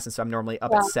 a.m. Mass, and so I'm normally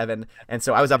up at 7, and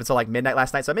so I was up until like midnight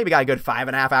last night, so I maybe got a good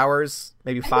 5.5 hours,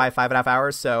 maybe 5.5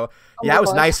 hours. So I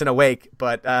was nice and awake,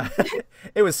 but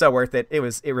it was so worth it.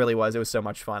 It really was. It was so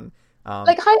much fun.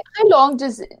 Like how long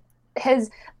does his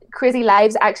crazy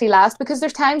lives actually last? Because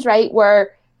there's times, right,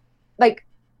 where like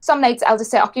some nights I'll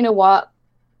just say, oh, you know what?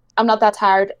 I'm not that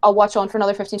tired. I'll watch on for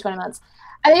another 15-20 minutes.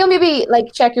 And then you'll maybe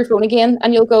like check your phone again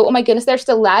and you'll go, oh my goodness, they're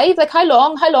still live. Like how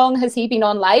long has he been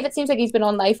on live? It seems like he's been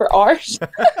on live for hours.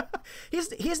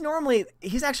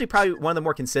 He's actually probably one of the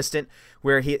more consistent,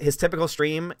 where his typical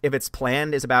stream, if it's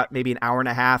planned, is about maybe an hour and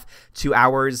a half, 2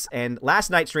 hours. And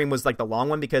last night's stream was like the long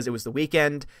one because it was the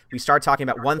weekend. We started talking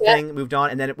about one thing, moved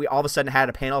on, and then we all of a sudden had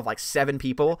a panel of like 7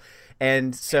 people.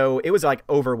 And so it was like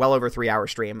well over 3-hour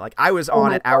stream. Like I was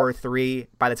on at hour 3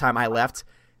 by the time I left.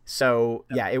 So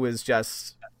yeah, it was a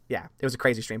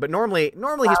crazy stream. But normally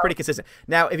he's pretty consistent.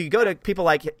 Now, if you go to people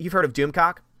like, you've heard of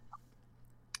Doomcock?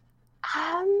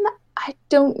 I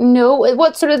don't know.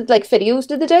 What sort of like videos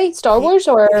did they do? Star Wars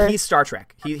or? He's Star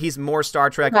Trek. He's more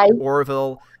Star Trek,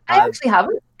 Orville. I actually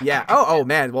haven't. Yeah. Oh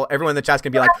man. Well, everyone in the chat's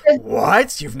gonna be like,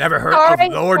 what? You've never heard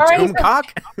of Lord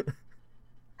Doomcock?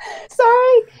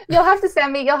 Sorry. You'll have to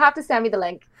send me the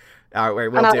link. All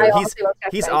right, we'll do.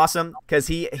 He's awesome because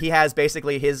he has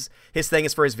basically his thing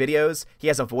is for his videos. He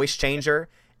has a voice changer,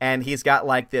 and he's got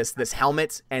like this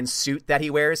helmet and suit that he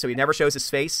wears, so he never shows his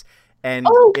face. And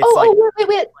wait!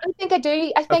 I think I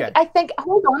do. I think.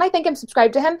 Hold on, I think I'm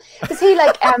subscribed to him. Is he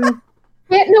like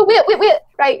wait!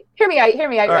 Right, hear me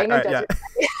out. Right, no,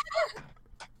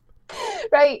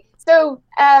 right. So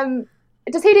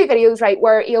does he do videos, right,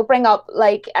 where he'll bring up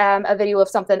like a video of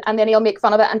something and then he'll make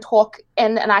fun of it and talk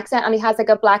in an accent, and he has like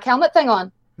a black helmet thing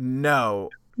on? No,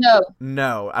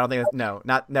 I don't think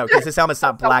because his helmet's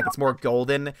not black, it's more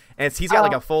golden, and he's got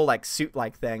like a full like suit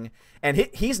like thing, and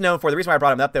he's known for, the reason why I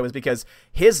brought him up though was because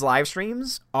his live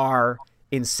streams are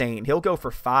insane. He'll go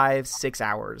for 5-6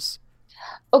 hours.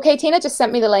 Okay, Tina just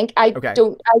sent me the link. I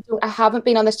haven't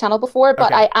been on this channel before,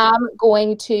 but I am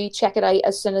going to check it out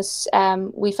as soon as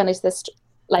we finish this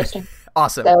live stream.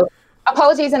 Awesome. So,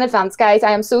 apologies in advance, guys.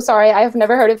 I am so sorry. I have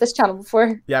never heard of this channel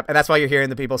before. Yep, and that's why you're hearing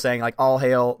the people saying like "All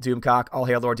hail Doomcock, all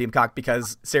hail Lord Doomcock,"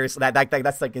 because seriously,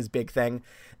 that's like his big thing,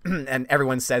 and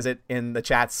everyone says it in the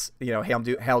chats. You know, hail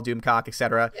Doomcock,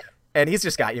 etc. Yeah. And he's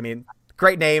just got,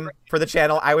 great name for the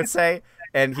channel, I would say.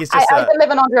 And he's just I've been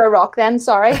living under a rock then,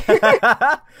 sorry.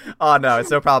 Oh no,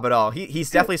 it's no problem at all. He's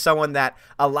definitely someone that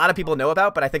a lot of people know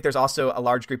about, but I think there's also a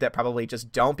large group that probably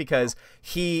just don't, because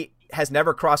he has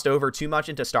never crossed over too much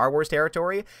into Star Wars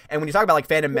territory. And when you talk about like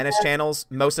Phantom Menace channels,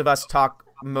 most of us talk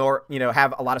more,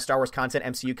 have a lot of Star Wars content,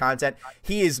 MCU content.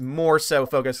 He is more so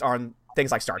focused on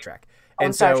things like Star Trek.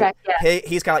 And Star Trek,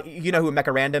 he's kind of like, you know who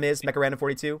Mecha Random is? Mecha Random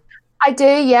 42? I do,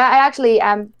 yeah. I actually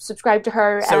subscribed to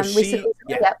her recently.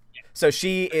 So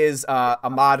she is a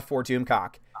mod for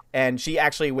Doomcock, and she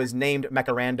actually was named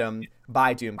Mecha Random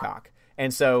by Doomcock.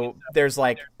 And so there's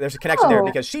a connection there,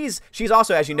 because she's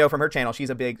also, as you know from her channel, she's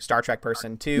a big Star Trek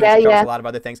person too. She covers a lot of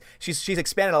other things. She's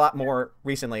expanded a lot more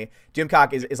recently.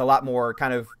 Doomcock is a lot more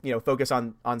kind of focused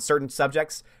on certain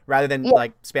subjects rather than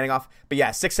like spanning off. But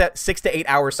yeah, 6 to 8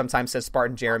 hours sometimes, says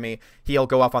Spartan Jeremy. He'll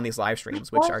go off on these live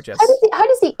streams, which are just how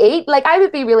does he eat? Like, I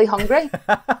would be really hungry.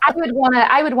 I would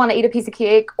want to eat a piece of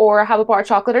cake or have a bar of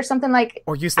chocolate or something, like,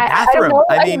 or use the bathroom.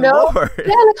 I mean, Lord.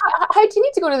 Yeah, like how do you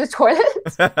need to go to the toilet?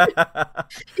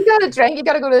 You gotta drink, you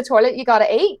gotta go to the toilet, you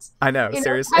gotta eat. I know,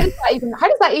 seriously. How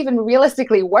does that even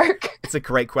realistically work? It's a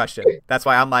great question. That's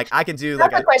why I'm like, I can do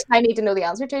That's a question I need to know the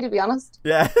answer to be honest.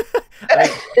 Yeah. I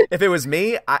mean, if it was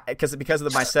me, because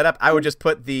of my setup, I would just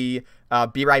put the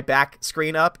be right back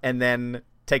screen up and then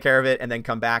take care of it and then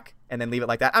come back and then leave it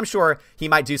like that. I'm sure he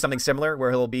might do something similar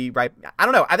where he'll be right. I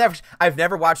don't know. I've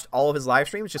never watched all of his live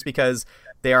streams just because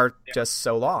they are just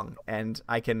so long, and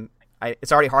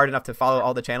it's already hard enough to follow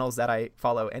all the channels that I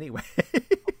follow anyway.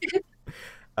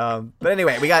 But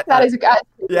anyway, we got that is a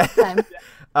good time.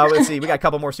 Let's see. We got a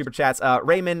couple more super chats.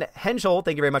 Raymond Henschel,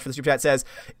 thank you very much for the super chat, says,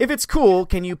 if it's cool,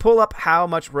 can you pull up how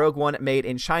much Rogue One made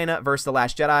in China versus The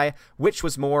Last Jedi? Which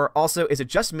was more? Also, is it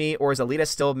just me, or is Alita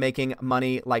still making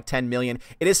money, like 10 million?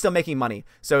 It is still making money.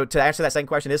 So to answer that second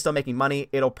question, it is still making money.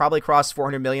 It'll probably cross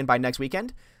 400 million by next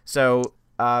weekend. So,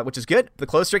 which is good. The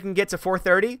closer it can get to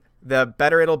 430, the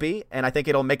better it'll be. And I think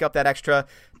it'll make up that extra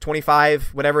 25,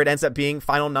 whatever it ends up being,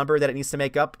 final number that it needs to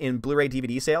make up in Blu-ray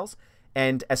DVD sales.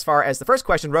 And as far as the first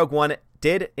question, Rogue One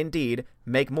did indeed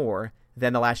make more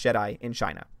than The Last Jedi in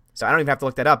China. So I don't even have to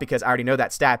look that up, because I already know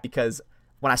that stat, because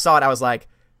when I saw it, I was like,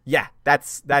 yeah,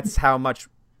 that's how much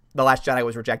The Last Jedi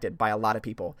was rejected by a lot of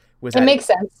people. It makes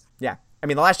sense. Yeah. I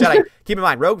mean, The Last Jedi, keep in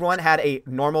mind, Rogue One had a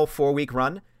normal 4-week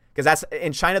run, because that's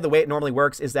in China, the way it normally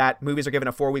works is that movies are given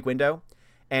a 4-week window.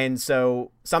 And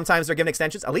so sometimes they're given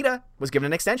extensions. Alita was given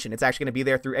an extension. It's actually going to be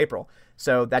there through April.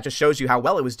 So that just shows you how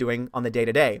well it was doing on the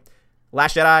day-to-day.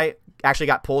 Last Jedi actually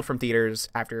got pulled from theaters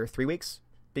after 3 weeks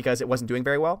because it wasn't doing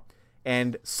very well.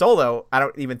 And Solo, I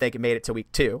don't even think it made it to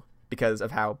week 2 because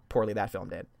of how poorly that film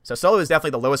did. So Solo is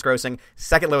definitely the lowest grossing.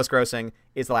 Second lowest grossing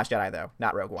is The Last Jedi, though,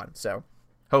 not Rogue One. So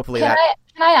hopefully Can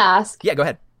I ask? Yeah, go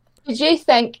ahead. Did you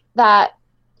think that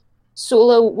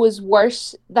Solo was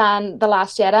worse than The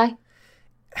Last Jedi?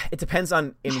 It depends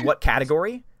on in what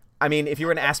category. I mean, if you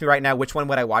were going to ask me right now, which one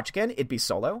would I watch again? It'd be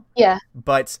Solo. Yeah.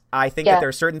 But I think that there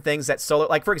are certain things that Solo,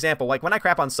 like for example, like when I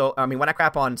crap on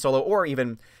Solo or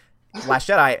even Last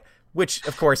Jedi, which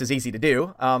of course is easy to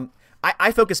do.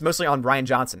 I focus mostly on Rian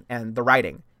Johnson and the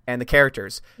writing and the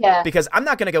characters. Yeah. Because I'm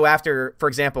not going to go after, for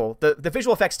example, the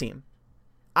visual effects team.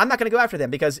 I'm not going to go after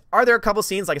them, because are there a couple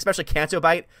scenes, like especially Canto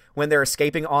Bite, when they're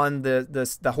escaping on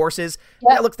the horses?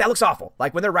 Yep. That looks awful.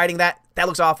 Like when they're writing that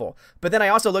looks awful. But then I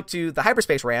also look to the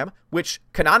hyperspace ram, which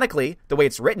canonically, the way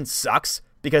it's written sucks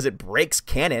because it breaks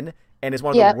canon and is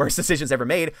one of the worst decisions ever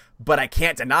made, but I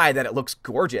can't deny that it looks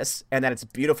gorgeous and that it's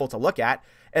beautiful to look at.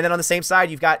 And then on the same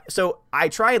side, you've got, so I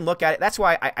try and look at it. That's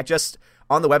why I just,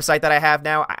 on the website that I have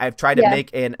now, I've tried to make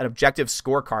an objective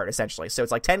scorecard, essentially. So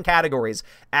it's like 10 categories: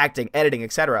 acting, editing,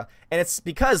 etc. And it's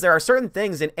because there are certain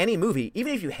things in any movie,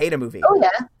 even if you hate a movie,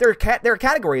 there are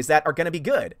categories that are going to be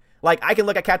good. Like, I can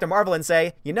look at Captain Marvel and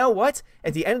say, you know what?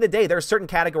 At the end of the day, there are certain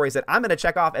categories that I'm going to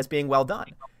check off as being well done,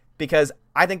 because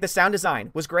I think the sound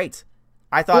design was great.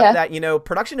 I thought that, you know,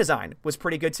 production design was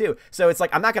pretty good too. So it's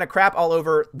like, I'm not going to crap all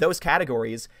over those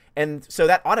categories. And so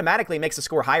that automatically makes the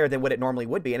score higher than what it normally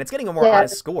would be. And it's getting a more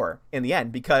honest score in the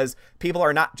end, because people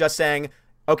are not just saying,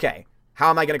 okay, how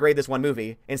am I going to grade this one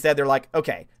movie? Instead, they're like,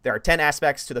 okay, there are 10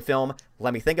 aspects to the film.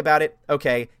 Let me think about it.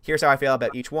 Okay, here's how I feel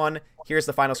about each one. Here's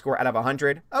the final score out of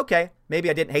 100. Okay, maybe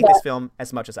I didn't hate this film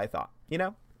as much as I thought, you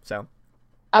know? So.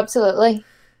 Absolutely.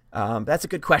 That's a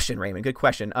good question, Raymond. Good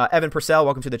question. Evan Purcell,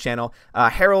 welcome to the channel.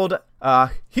 Harold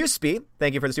Hughesby,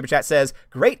 thank you for the super chat, says,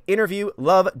 great interview.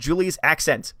 Love Julie's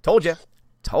accent. Told you.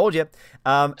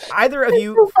 Either of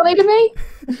you, so funny to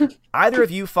me. Either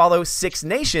of you follow Six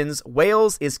Nations?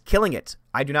 Wales is killing it.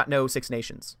 I do not know Six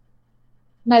Nations.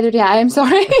 Neither do I. I'm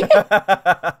sorry.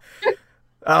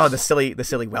 Oh, the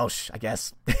silly Welsh, I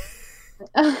guess.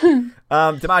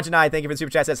 Damajanai, thank you for the super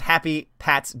chat, says, happy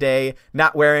Pat's Day.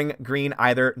 Not wearing green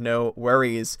either. No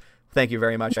worries. Thank you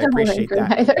very much. I appreciate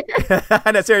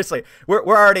that. No, seriously, we're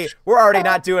already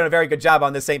not doing a very good job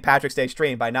on this St. Patrick's Day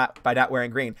stream by not wearing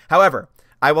green. However,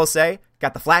 I will say,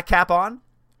 got the flat cap on.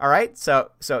 All right, so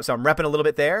I'm repping a little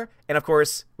bit there, and of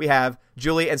course we have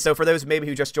Julie. And so for those maybe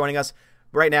who are just joining us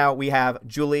right now, we have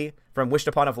Julie from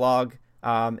WishedUpon a Vlog.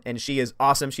 And she is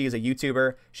awesome. She is a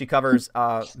YouTuber. She covers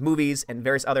movies and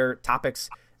various other topics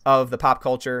of the pop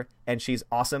culture, and she's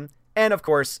awesome. And of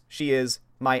course, she is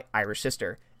my Irish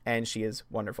sister, and she is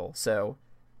wonderful. So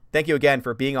thank you again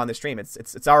for being on the stream.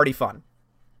 It's already fun.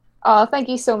 Oh, thank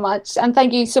you so much. And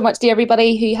thank you so much to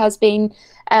everybody who has been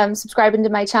subscribing to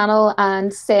my channel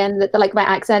and saying that they like my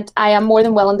accent. I am more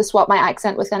than willing to swap my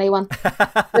accent with anyone.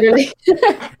 Literally.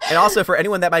 And also, for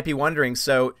anyone that might be wondering,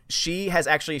 so she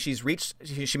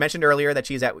mentioned earlier that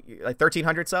she's at like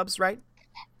 1,300 subs, right?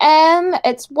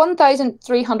 It's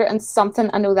 1,300 and something.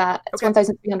 I know that. It's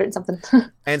 1,300 and something.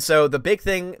 And so the big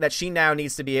thing that she now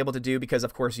needs to be able to do, because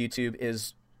of course YouTube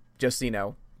is just, you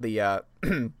know, the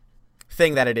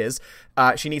thing that it is,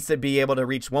 she needs to be able to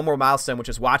reach one more milestone, which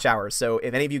is watch hours. So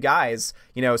if any of you guys,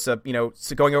 so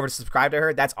going over to subscribe to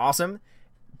her, that's awesome.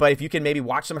 But if you can maybe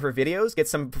watch some of her videos, get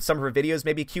some of her videos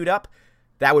maybe queued up,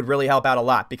 that would really help out a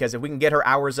lot, because if we can get her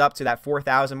hours up to that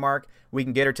 4,000 mark, we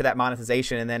can get her to that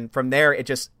monetization. And then from there, it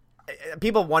just,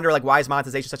 people wonder, like, why is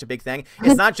monetization such a big thing?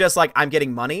 It's not just like I'm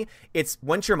getting money. It's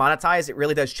once you're monetized, it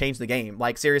really does change the game.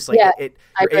 Like, seriously,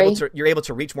 you're able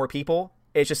to reach more people.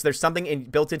 It's just, there's something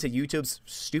built into YouTube's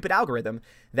stupid algorithm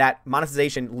that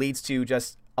monetization leads to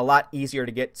just a lot easier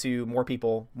to get to more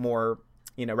people, more,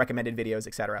 recommended videos,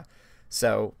 etc.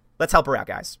 So let's help her out,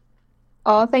 guys.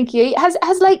 Oh, thank you. Has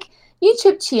like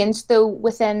YouTube changed though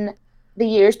within the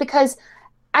years? Because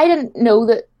I didn't know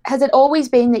that. Has it always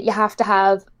been that you have to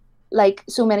have like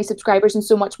so many subscribers and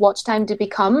so much watch time to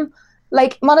become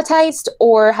like monetized,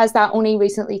 or has that only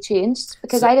recently changed?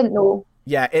 Because I didn't know.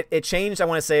 Yeah, it changed, I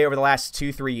want to say, over the last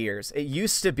 2-3 years. It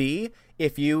used to be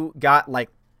if you got like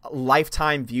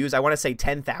lifetime views, I want to say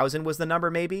 10,000 was the number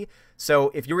maybe.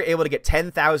 So if you were able to get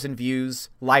 10,000 views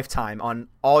lifetime on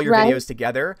all your videos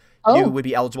together, you would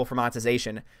be eligible for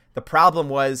monetization. The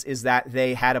problem is that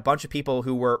they had a bunch of people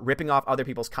who were ripping off other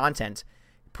people's content,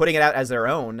 putting it out as their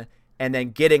own, and then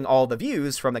getting all the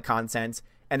views from the content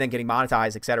and then getting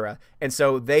monetized, etc. And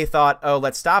so they thought, oh,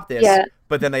 let's stop this. Yeah.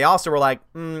 But then they also were like,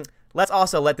 let's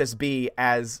also let this be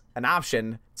as an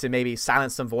option to maybe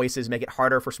silence some voices, make it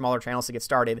harder for smaller channels to get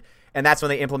started. And that's when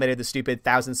they implemented the stupid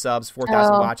 1,000 subs,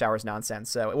 4,000 watch hours nonsense.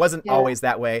 So it wasn't always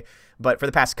that way, but for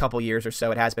the past couple years or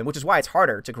so, it has been, which is why it's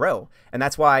harder to grow. And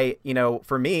that's why,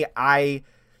 for me, I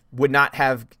would not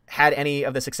have had any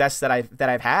of the success that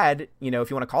I've had, if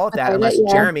you want to call it that, unless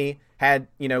Jeremy had,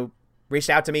 reached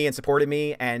out to me and supported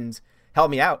me and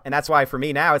helped me out. And that's why for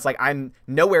me now, it's like I'm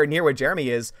nowhere near what Jeremy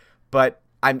is, but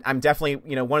I'm definitely,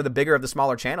 one of the bigger of the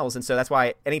smaller channels. And so that's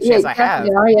why any chance I have,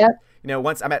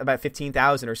 once I'm at about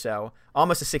 15,000 or so,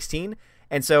 almost to 16.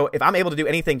 And so if I'm able to do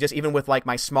anything, just even with like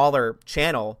my smaller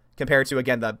channel compared to,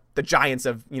 again, the giants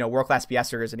of, world-class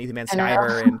BSers and Ethan Man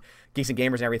Skyver and Geeks and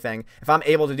Gamers and everything, if I'm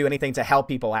able to do anything to help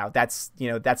people out, that's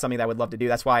something that I would love to do.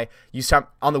 That's why you start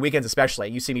on the weekends,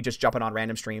 especially, you see me just jumping on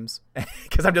random streams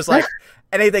because I'm just like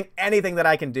anything that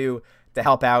I can do to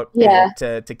help out,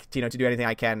 to do anything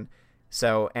I can.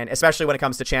 So, and especially when it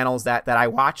comes to channels that I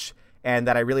watch and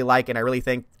that I really like and I really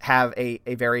think have a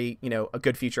very, a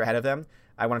good future ahead of them.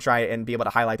 I want to try and be able to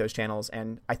highlight those channels,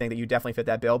 and I think that you definitely fit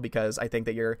that bill because I think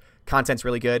that your content's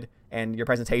really good and your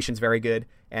presentation's very good,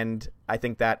 and I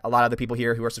think that a lot of the people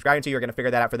here who are subscribing to you are going to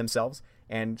figure that out for themselves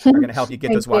and are going to help you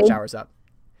get those watch hours up.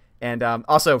 And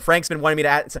also, Frank's been wanting me to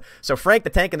add. So Frank,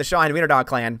 the Tank, and the Shaw Wiener Dog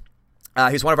Clan,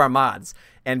 he's one of our mods.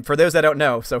 And for those that don't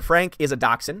know, so Frank is a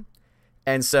dachshund,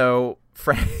 and so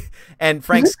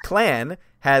Frank's clan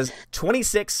has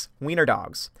 26 wiener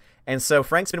dogs. And so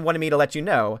Frank's been wanting me to let you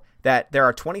know that there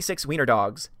are 26 wiener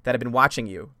dogs that have been watching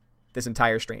you this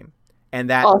entire stream, and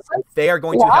that they are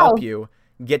going to help you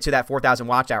get to that 4,000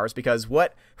 watch hours. Because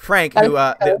what Frank, who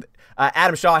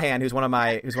Adam Shawhan, who's one of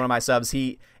my subs,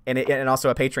 he and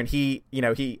also a patron, he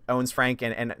owns Frank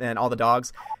and all the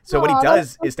dogs. So what he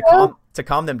does is to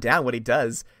calm them down. What he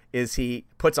does is he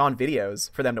puts on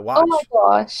videos for them to watch. Oh my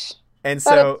gosh! And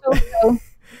so.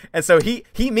 And so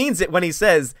he means it when he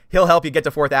says he'll help you get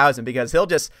to 4,000, because he'll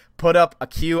just put up a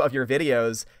queue of your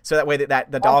videos so that way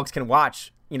that the dogs can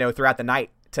watch, throughout the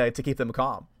night to keep them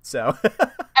calm. So,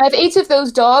 and if each of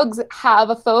those dogs have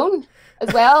a phone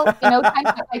as well,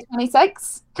 times by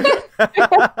 26.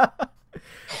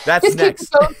 That's just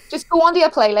next. Just go onto a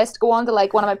playlist, go on to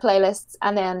like one of my playlists,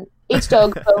 and then each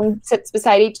dog phone sits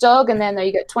beside each dog, and then there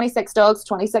you get 26 dogs,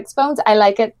 26 phones. I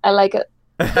like it.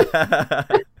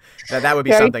 Now that would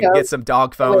be something. Get some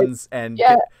dog phones and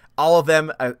get all of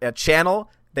them a channel.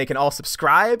 They can all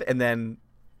subscribe, and then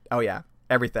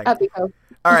everything. That'd be cool.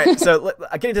 All right, so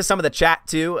getting into some of the chat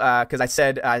too, because I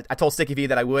said I told Sticky V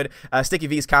that I would. Sticky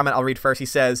V's comment I'll read first. He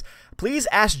says, "Please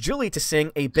ask Julie to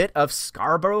sing a bit of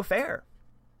Scarborough Fair."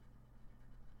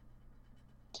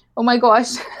 Oh my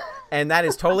gosh! And that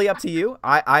is totally up to you.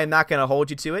 I am not going to hold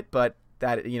you to it, but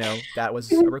that that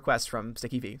was a request from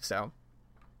Sticky V. So.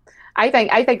 I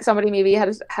think somebody maybe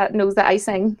knows that I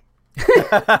sing.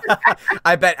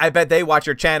 I bet they watch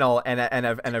your channel and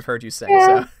have heard you sing.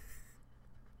 Yeah.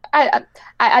 So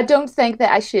I don't think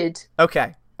that I should.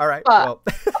 Okay, all right. Well,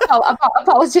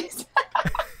 apologies.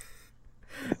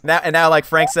 Now, like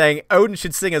Frank saying, Odin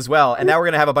should sing as well, and now we're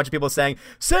gonna have a bunch of people saying,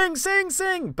 "Sing, sing,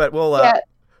 sing." But we'll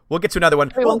get to another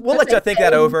one. We'll let you think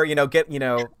that over. Get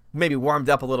maybe warmed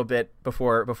up a little bit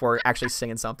before actually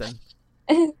singing something.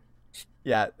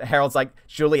 Yeah, Harold's like,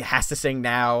 Julie has to sing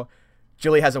now.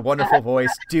 Julie has a wonderful voice.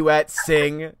 Duet,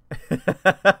 sing.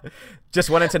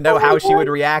 Just wanted to know how she would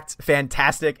react.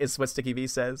 Fantastic is what Sticky V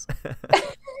says.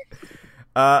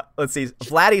 Let's see.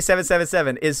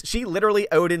 Vladdy777. Is she literally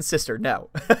Odin's sister? No.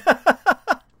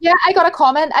 Yeah, I got a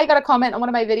comment on one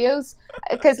of my videos.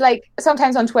 Because, like,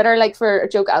 sometimes on Twitter, like, for a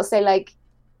joke, I'll say, like,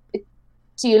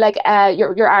 do you like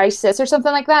your Irish sis or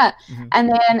something like that? Mm-hmm. And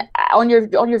then on your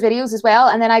videos as well.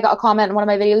 And then I got a comment on one of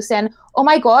my videos saying, "Oh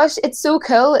my gosh, it's so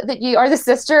cool that you are the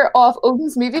sister of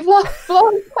Odin's movie vlog."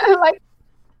 I'm like,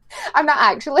 I'm not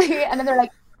actually. And then they're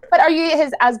like, "But are you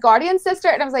his Asgardian sister?"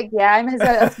 And I was like, "Yeah, I'm his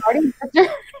Asgardian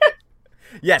sister."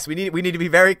 Yes, we need to be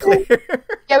very clear.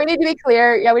 Yeah, we need to be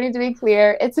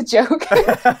clear. It's a joke.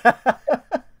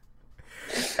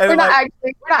 We're not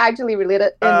actually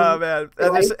related. Oh man,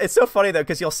 it's so funny though,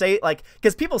 because you'll say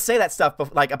because people say that stuff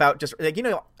about just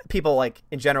people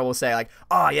in general will say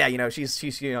oh yeah,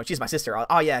 she's my sister.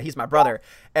 Oh yeah, he's my brother.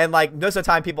 And most of the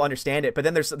time people understand it, but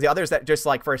then there's the others that just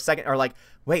for a second are like,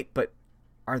 wait, but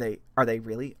are they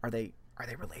really are they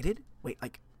related? Wait,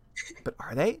 but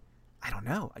are they? I don't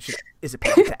know. Is it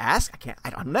polite to ask? I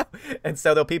don't know. And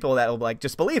so there'll people that will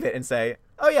just believe it and say,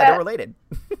 oh yeah, they're related.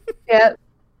 Yeah.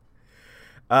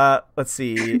 Let's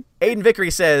see. Aiden Vickery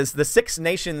says the Six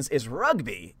Nations is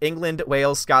rugby: England,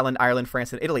 Wales, Scotland, Ireland,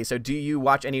 France, and Italy. So do you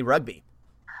watch any rugby?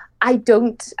 I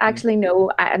don't actually know.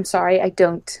 I'm sorry, I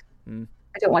don't.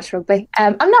 I don't watch rugby.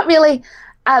 I'm not really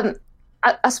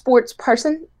a sports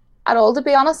person at all, to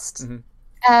be honest.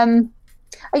 Mm-hmm.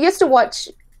 I used to watch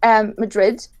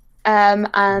Madrid, and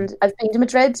I've been to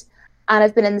Madrid, and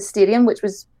I've been in the stadium, which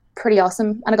was pretty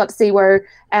awesome. And I got to see where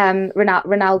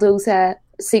Ronaldo's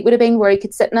seat would have been, where he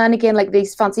could sit in, and again,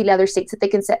 these fancy leather seats that they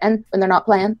can sit in when they're not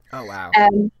playing. Oh wow.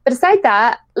 But aside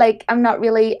that, I'm not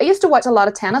really. I used to watch a lot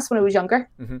of tennis when I was younger.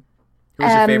 Mm-hmm. Who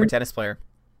was your favorite tennis player?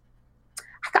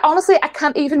 Honestly, I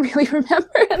can't even really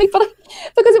remember anybody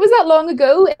because it was that long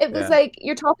ago. It was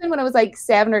you're talking when I was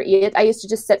 7 or 8. I used to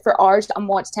just sit for hours and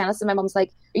watch tennis, and my mom's like,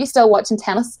 "Are you still watching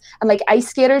tennis?" And ice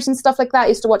skaters and stuff like that. I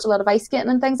used to watch a lot of ice skating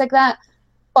and things like that.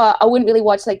 But I wouldn't really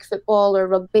watch football or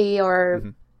rugby or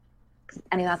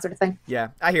any of that sort of thing. Yeah,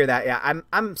 I hear that. Yeah,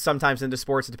 I'm sometimes into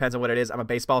sports. It depends on what it is. I'm a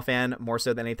baseball fan more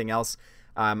so than anything else.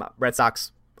 Red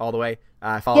Sox all the way.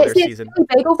 I follow their season.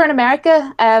 It's big over in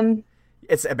America.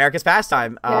 it's America's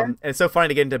pastime. And it's so funny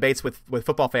to get in debates with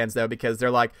football fans though, because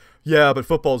they're like, yeah, but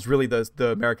football is really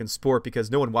the American sport because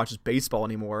no one watches baseball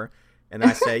anymore. And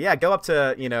I say, yeah, go up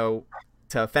to,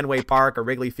 to Fenway Park or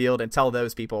Wrigley Field and tell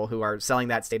those people who are selling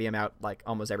that stadium out like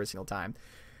almost every single time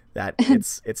that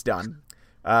it's done.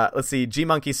 Let's see. G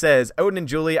Monkey says, Odin and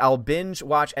Julie, I'll binge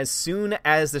watch as soon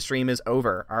as the stream is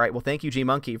over. All right. Well, thank you, G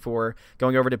Monkey, for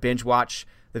going over to binge watch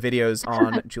the videos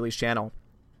on Julie's channel.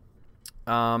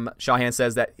 Shawhan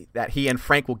says that he and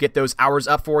Frank will get those hours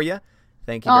up for you.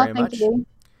 Thank you very much. You.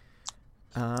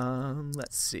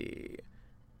 Let's see.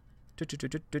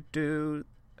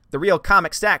 The Real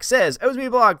Comic Stack says,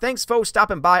 AVlog, thanks for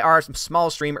stopping by our small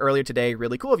stream earlier today.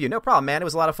 Really cool of you. No problem, man. It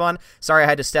was a lot of fun. Sorry I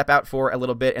had to step out for a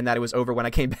little bit and that it was over when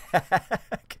I came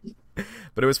back.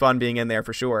 But it was fun being in there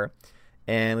for sure.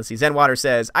 And let's see. Zenwater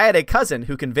says, I had a cousin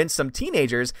who convinced some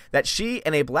teenagers that she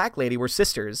and a black lady were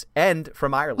sisters and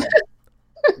from Ireland.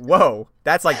 Whoa.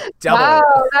 That's like double.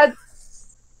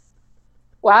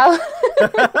 Wow.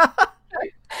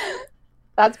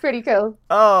 That's pretty cool.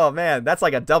 Oh man, that's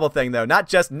like a double thing though. Not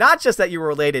just that you were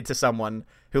related to someone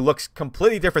who looks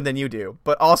completely different than you do,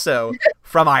 but also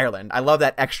from Ireland. I love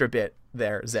that extra bit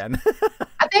there, Zen.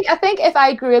 I think if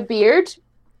I grew a beard,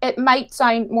 it might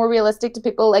sound more realistic to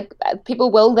people. Like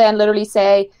people will then literally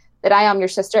say that I am your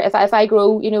sister. If I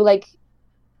grow, like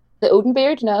the Odin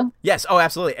beard, no. Yes. Oh,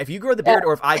 absolutely. If you grow the beard,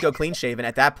 or if I go clean shaven,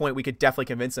 at that point we could definitely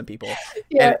convince some people.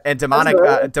 Yeah, and demonic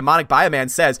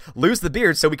Bioman says, lose the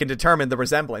beard so we can determine the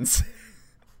resemblance.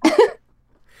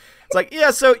 It's like, yeah.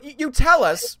 So you tell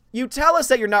us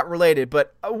that you're not related,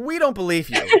 but we don't believe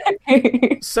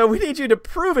you. So we need you to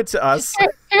prove it to us. Who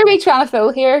are we trying to fill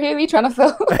here? Who are we trying to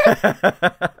fill?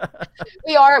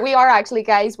 We are actually,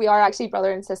 guys. We are actually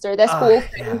brother and sister. This whole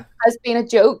thing has been a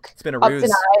joke. It's been a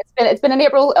ruse. It's been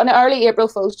an early April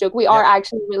Fool's joke. We are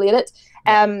actually related.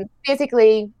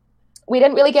 Basically, we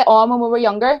didn't really get on when we were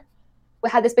younger. We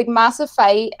had this big massive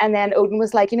fight, and then Odin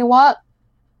was like, you know what,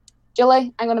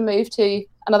 Julie, I'm going to move to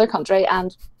another country,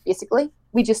 and basically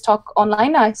we just talk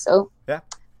online now. So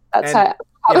that's how.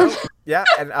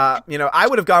 And I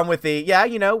would have gone with the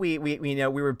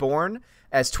we were born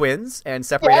as twins and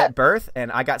separated at birth,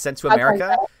 and I got sent to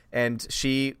America, and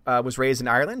she was raised in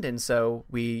Ireland, and so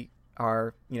we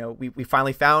are we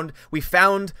finally found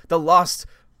the lost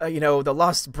the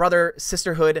lost brother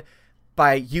sisterhood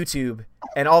by YouTube,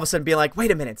 and all of a sudden being like, wait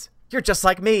a minute, you're just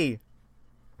like me.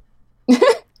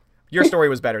 Your story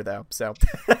was better though, so.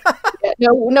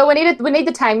 No, we need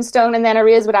the time stone and then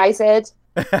erase what I said,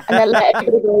 and then let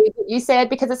everybody believe what you said,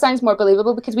 because it sounds more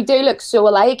believable, because we do look so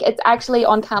alike. It's actually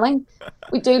uncanny.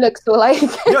 We do look so alike.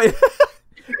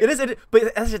 It is,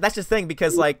 but that's just the thing,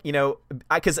 because all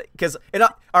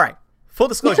right. Full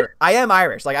disclosure, I am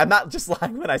Irish. Like, I'm not just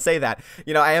lying when I say that.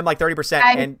 I am like 30%.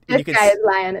 And this guy is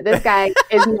lying. This guy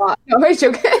is not. No, I'm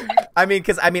joking.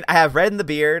 I have red in the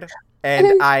beard,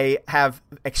 and I have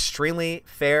extremely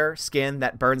fair skin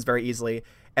that burns very easily,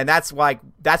 and that's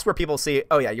where people see,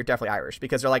 oh yeah, you're definitely Irish,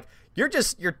 because they're like, you're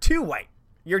too white.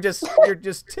 You're just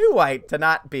too white to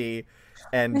not be,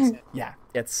 and yeah,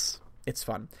 it's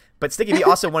fun. But Sticky V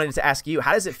also wanted to ask you,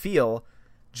 how does it feel,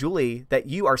 Julie, that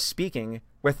you are speaking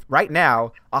with right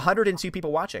now 102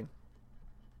 people watching?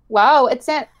 Wow,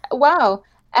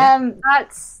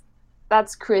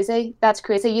 that's crazy. That's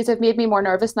crazy. You have made me more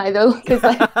nervous now, though, because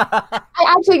I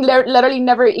actually literally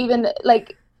never even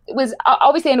was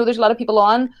obviously, I know there's a lot of people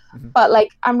on, but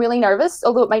I'm really nervous,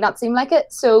 although it might not seem like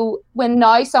it. So when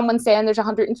now someone's saying there's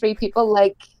 103 people,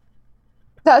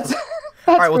 that's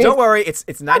all right. Well, crazy. Don't worry.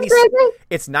 It's 90.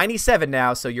 It's 97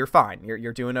 now, so you're fine.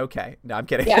 You're doing okay. No, I'm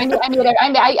kidding. Yeah,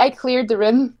 I cleared the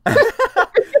room.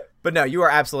 But no, you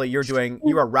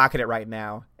are rocking it right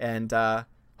now, and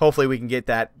hopefully we can get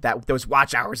those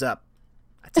watch hours up.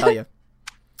 I tell you.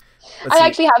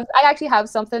 I actually have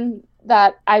something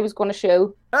that I was going to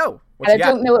show. Oh, and I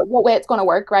don't know what way it's going to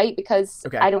work, right? Because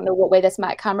I don't know what way this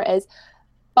Mac camera is.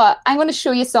 But I'm going to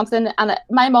show you something. And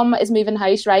my mum is moving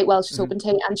house, right? Well, she's hoping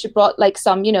to, and she brought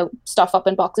some, stuff up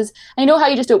in boxes. And you know how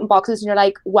you just open boxes and you're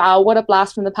like, wow, what a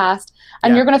blast from the past.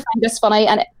 And you're going to find this funny.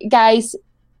 And guys,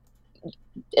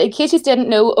 in case you didn't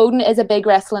know, Odin is a big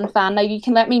wrestling fan. Now you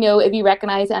can let me know if you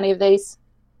recognize any of these.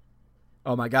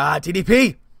 Oh my God,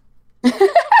 DDP.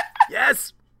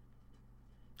 Yes.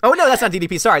 Oh no, that's not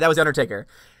DDP. Sorry, that was Undertaker.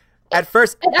 At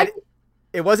first,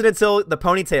 it wasn't until the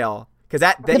ponytail.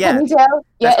 Because ponytail,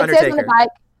 it says on the back,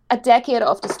 a decade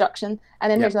of destruction, and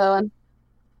then there's another one.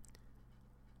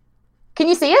 Can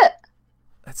you see it?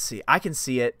 Let's see. I can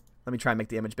see it. Let me try and make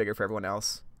the image bigger for everyone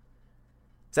else.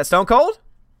 Is that Stone Cold?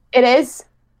 It is.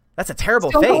 That's a terrible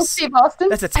Stone Cold face. Steve Austin.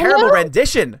 That's a terrible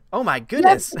rendition. Oh my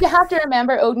goodness. You have to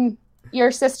remember, Odin,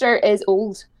 your sister is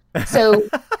old. So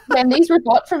when these were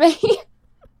bought for me,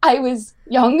 I was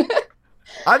young.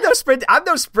 I'm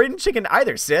no spring chicken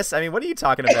either, sis. I mean, what are you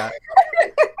talking about?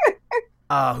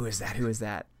 Oh, who is that? Who is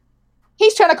that?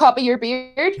 He's trying to copy your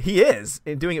beard. He is,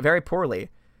 and doing it very poorly.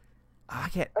 Oh, I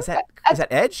can't. Is that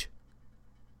Edge?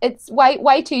 It's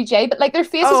Y2J, but like their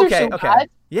faces are so bad.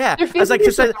 Yeah, I was like,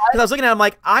 because I was looking at him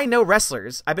like, I know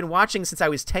wrestlers. I've been watching since I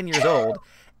was 10 years old,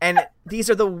 and these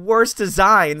are the worst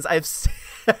designs I've seen.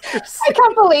 I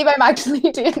can't believe I'm actually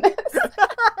doing this.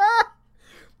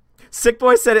 Sick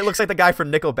Boy said it looks like the guy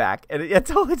from Nickelback, and it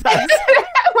totally does.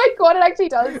 Oh my god, it actually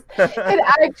does. It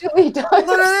actually does.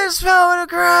 Look at this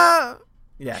photograph.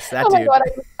 Yes, that dude. Oh my god,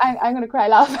 I'm gonna cry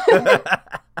laughing.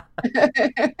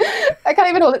 I can't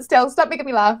even hold it still. Stop making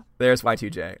me laugh. There's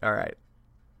Y2J. All right.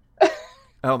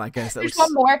 Oh my goodness. There's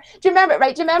one more. Do you remember?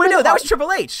 Right? Do you remember? Wait, no, that was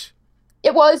Triple H.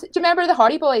 It was. Do you remember the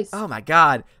Hardy Boys? Oh my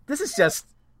god, this is just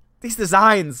these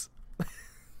designs.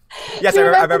 Yes, I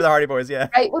remember the Hardy Boys. Yeah.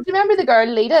 Right. Well, do you remember the girl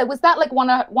Lita? Was that like one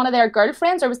of their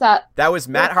girlfriends, or was that? That was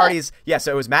Matt Hardy's. Yeah,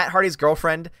 so it was Matt Hardy's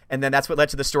girlfriend, and then that's what led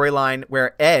to the storyline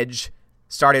where Edge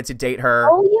started to date her.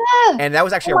 Oh yeah. And that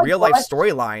was actually a real life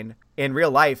storyline. In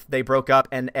real life, they broke up,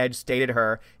 and Edge dated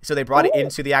her, so they brought it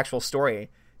into the actual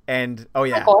story. And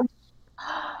yeah. Oh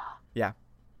yeah.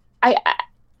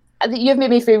 You've made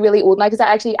me feel really old now because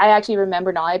I actually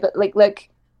remember now, but like look.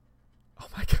 Oh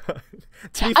my god.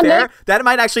 To be fair, that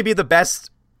might actually be the best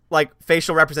like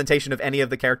facial representation of any of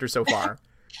the characters so far.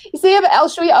 You see, I'll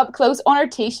show you up close on our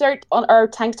t-shirt, on our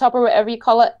tank top or whatever you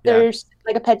call it. Yeah. There's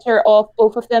like a picture of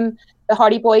both of them, the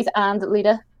Hardy Boys and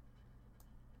Lita.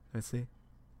 Let's see.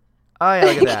 Oh yeah,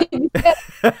 look at that.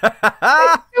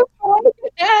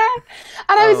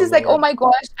 And I was just like, oh my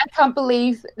gosh, I can't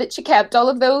believe that she kept all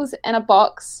of those in a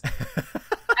box.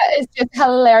 It's just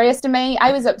hilarious to me.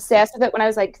 I was obsessed with it when I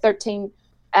was like 13,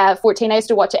 14. I used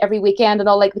to watch it every weekend and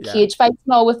all like the cage fights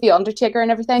and all with the Undertaker and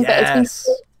everything. Yes. But it's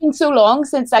been so long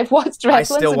since I've watched wrestling. I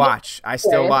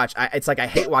still watch. It's like I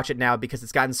hate watch it now because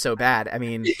it's gotten so bad. I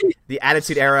mean, the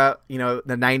Attitude Era, the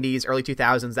 90s, early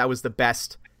 2000s, that was the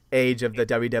best age of the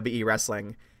WWE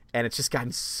wrestling, and it's just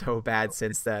gotten so bad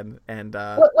since then. And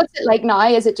what's it like now?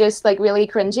 Is it just like really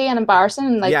cringy and embarrassing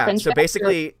and like cringe? So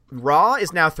basically, Raw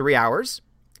is now 3 hours,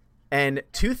 and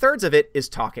 2/3 of it is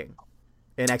talking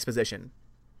and exposition,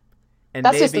 and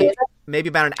that's maybe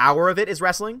about an hour of it is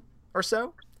wrestling or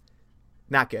so.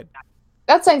 Not good.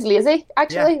 That sounds lazy,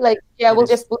 actually. We'll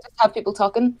just have people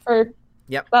talking for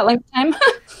that length of time.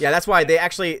 Yeah, that's why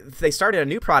they started a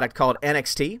new product called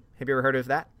NXT. Have you ever heard of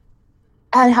that?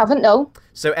 I haven't, no.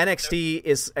 So NXT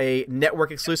is a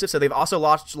network exclusive. So they've also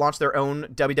launched their own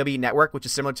WWE network, which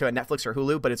is similar to a Netflix or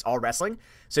Hulu, but it's all wrestling.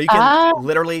 So you can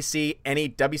literally see any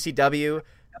WCW,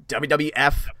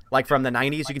 WWF, like from the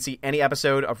 90s. You can see any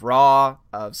episode of Raw,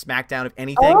 of SmackDown, of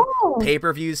anything.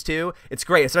 Pay-per-views too. It's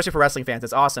great, especially for wrestling fans.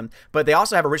 It's awesome. But they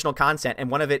also have original content, and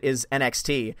one of it is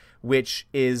NXT, which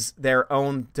is their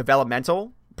own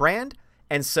developmental brand.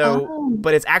 And so,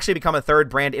 but it's actually become a third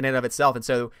brand in and of itself. And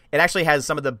so it actually has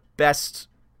some of the best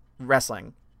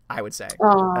wrestling, I would say,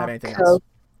 of anything else.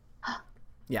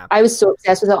 Yeah. I was so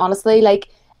obsessed with it, honestly. Like,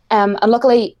 and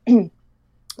luckily,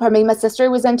 my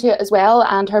sister was into it as well,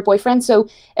 and her boyfriend. So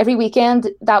every weekend,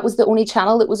 that was the only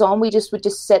channel that was on. We just would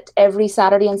just sit every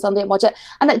Saturday and Sunday and watch it.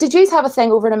 And did you have a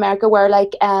thing over in America where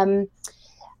like,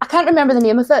 I can't remember the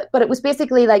name of it, but it was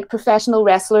basically like professional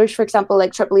wrestlers, for example,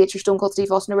 like Triple H or Stone Cold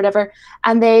Steve Austin or whatever.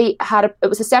 And it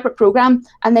was a separate program,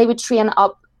 and they would train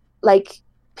up like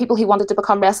people who wanted to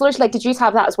become wrestlers. Like, did you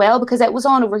have that as well? Because it was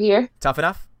on over here. Tough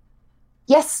Enough?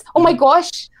 Yes. Oh my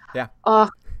gosh. Yeah.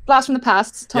 Blast from the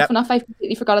past. Tough Enough. I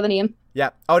completely forgot of the name. Yeah.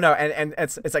 Oh no. And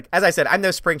it's like, as I said, I'm no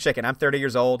spring chicken. I'm 30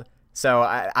 years old. So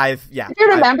I've. Do you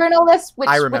remember all this?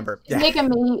 I remember. Which is making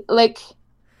me like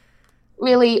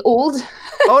really old.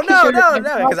 Oh no,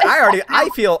 because I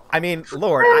feel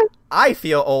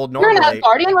old normally. You're an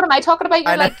Asgardian. What am I talking about?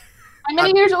 You're like, how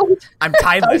many years old? I'm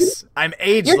timeless. I'm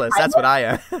ageless. That's what I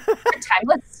am. You're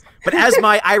timeless. But as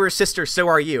my Irish sister, so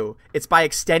are you. It's by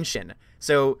extension.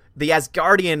 So the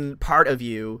Asgardian part of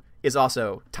you is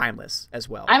also timeless as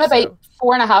well. I'm about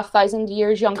 4,500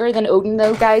 years younger than Odin,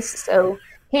 though, guys. So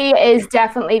he is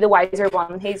definitely the wiser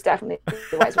one. He's definitely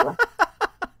the wiser one.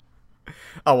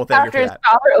 Oh, well, thank you for that. After his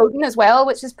father, Odin, as well,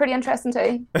 which is pretty interesting,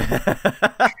 too.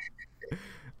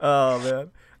 Oh,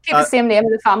 man. Keep the same name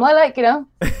of the family, like,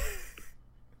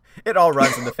 It all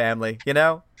runs in the family,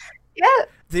 Yeah.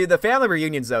 The family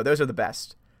reunions, though, those are the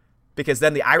best. Because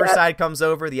then the Irish side comes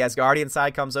over, the Asgardian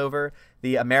side comes over,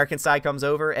 the American side comes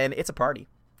over, and it's a party.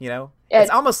 You know,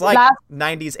 it's almost like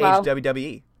 90s age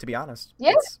WWE, to be honest.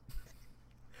 Yeah. It's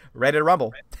ready to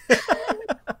rumble.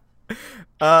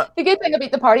 The good thing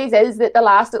about the parties is that they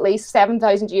last at least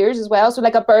 7,000 years as well. So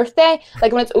like a birthday,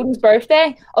 like when it's Odin's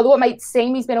birthday, although it might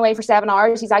seem he's been away for 7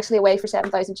 hours, he's actually away for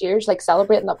 7,000 years, like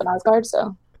celebrating up in Asgard.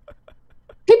 So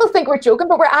people think we're joking,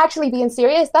 but we're actually being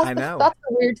serious. That's the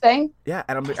weird thing. Yeah,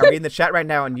 and I'm reading the chat right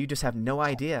now, and you just have no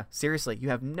idea. Seriously, you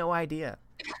have no idea.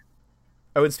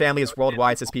 Owen's family is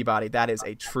worldwide, says Peabody. That is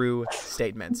a true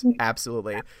statement.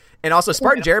 Absolutely. And also,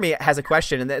 Spartan Jeremy has a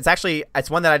question, and it's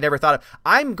one that I never thought of.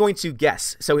 I'm going to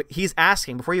guess. So he's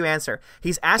asking, before you answer,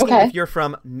 he's asking if you're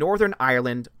from Northern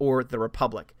Ireland or the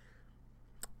Republic.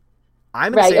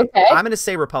 I'm going to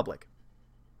say Republic.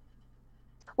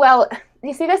 Well,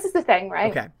 you see, this is the thing,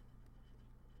 right? Okay.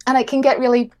 And it can get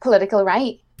really political,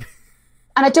 right?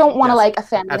 And I don't want to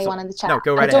offend anyone in the chat. No,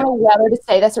 go right ahead. I don't know whether to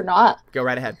say this or not. Go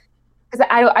right ahead. Because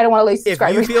I don't want to lose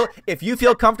subscribers. If you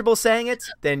feel comfortable saying it,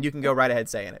 then you can go right ahead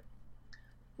saying it.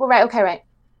 Well, right, okay, right.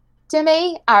 To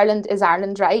me, Ireland is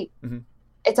Ireland, right? Mm-hmm.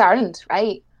 It's Ireland,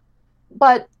 right?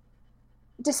 But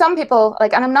to some people,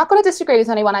 and I'm not going to disagree with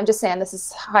anyone, I'm just saying this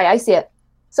is how I see it.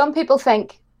 Some people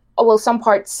think, oh, well, some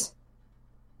parts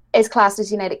is classed as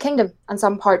United Kingdom and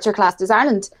some parts are classed as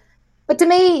Ireland. But to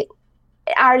me,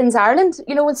 Ireland's Ireland.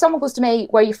 You know, when someone goes to me,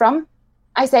 where are you from?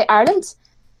 I say Ireland.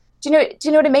 Do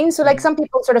you know what I mean? So some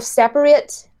people sort of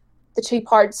separate the two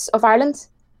parts of Ireland.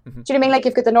 Mm-hmm. Do you know what I mean? Like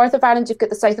you've got the north of Ireland, you've got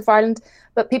the south of Ireland,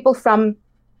 but people from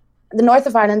the north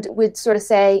of Ireland would sort of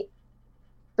say,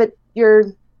 but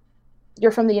you're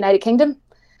from the United Kingdom.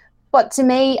 But to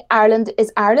me, Ireland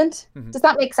is Ireland. Mm-hmm. Does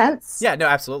that make sense? Yeah, no,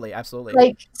 absolutely.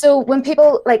 Absolutely. So when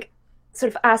people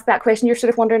sort of ask that question, you're sort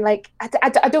of wondering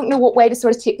I don't know what way to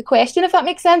sort of take the question, if that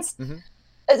makes sense. Mm-hmm.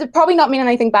 It's probably not mean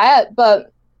anything by it,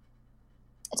 but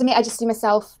to me, I just see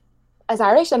myself as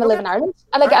Irish and I live in Ireland.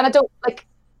 And and I don't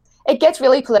it gets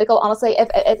really political, honestly.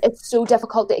 It's so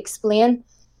difficult to explain.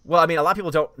 Well, I mean, a lot of people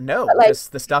don't know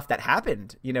the stuff that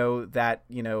happened,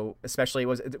 especially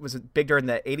it was big during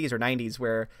the 80s or 90s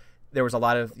where there was a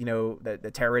lot of,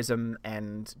 the terrorism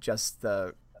and just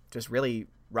really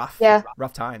rough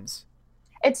times.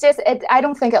 It's just, I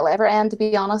don't think it'll ever end, to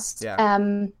be honest. Yeah.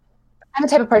 I'm the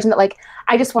type of person that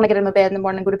I just want to get in my bed in the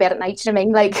morning and go to bed at night, do you know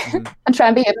what I mean? Mm-hmm. And try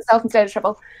and behave myself instead of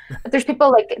trouble. But there's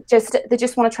people they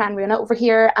just want to try and ruin it over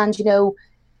here. And,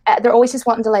 they're always just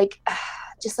wanting to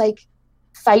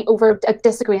fight over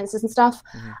disagreements and stuff.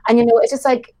 Mm-hmm. And, it's just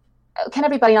can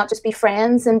everybody not just be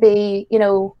friends and be,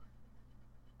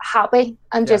 happy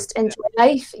and just enjoy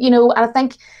life, and I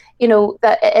think,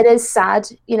 that it is sad,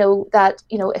 that,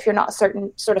 if you're not a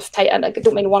certain sort of type, and I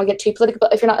don't mean to want to get too political,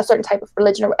 but if you're not a certain type of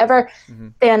religion or whatever, mm-hmm.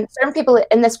 then certain people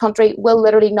in this country will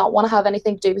literally not want to have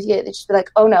anything to do with you. They just be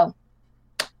like, oh no.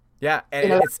 Yeah.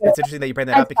 And it's interesting that you bring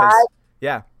that up because,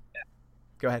 go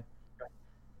ahead.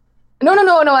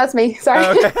 No, that's me. Sorry.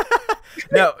 Oh, okay.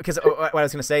 No, because what I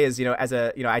was going to say is,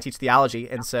 I teach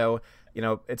theology. And so,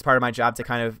 it's part of my job to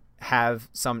kind of have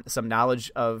some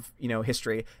knowledge of,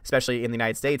 history, especially in the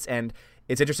United States. And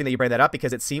it's interesting that you bring that up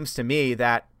because it seems to me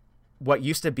that what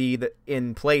used to be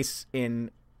in place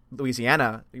in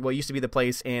Louisiana, what used to be the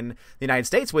place in the United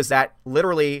States was that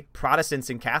literally Protestants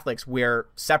and Catholics were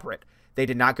separate. They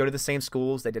did not go to the same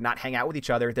schools. They did not hang out with each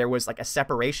other. There was a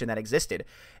separation that existed.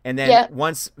 And then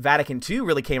once Vatican II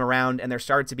really came around and there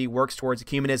started to be works towards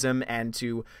ecumenism and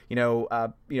to,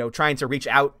 trying to reach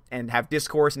out and have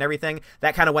discourse and everything,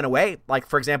 that kind of went away. Like,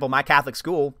 for example, my Catholic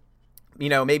school,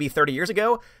 maybe 30 years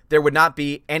ago, there would not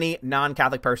be any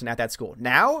non-Catholic person at that school.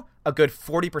 Now, a good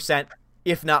 40%,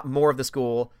 if not more of the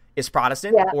school is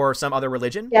Protestant or some other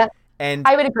religion. Yeah. And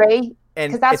I would agree.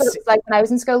 Because that's what it was like when I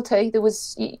was in school too. There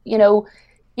was, you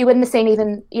wouldn't have seen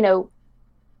even,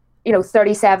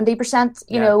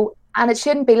 30-70%, and it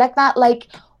shouldn't be like that.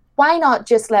 Why not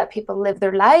just let people live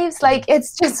their lives?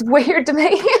 It's just weird to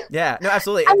me. Yeah, no,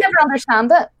 absolutely. I never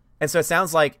understand it. And so it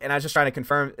sounds like, and I was just trying to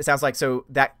confirm, it sounds like so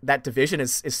that division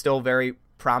is still very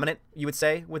prominent, you would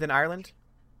say, within Ireland?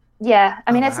 Yeah,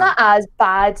 I mean, it's not as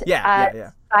bad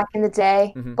as back in the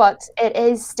day, mm-hmm. but it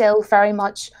is still very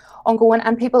much ongoing,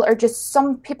 and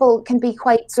some people can be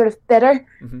quite sort of bitter,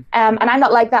 mm-hmm. And I'm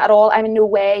not like that at all. I'm in no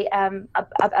way a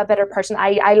bitter person.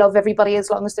 I love everybody as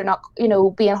long as they're not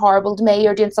being horrible to me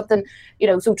or doing something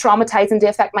so traumatizing to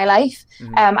affect my life.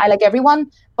 Mm-hmm. I like everyone,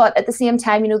 but at the same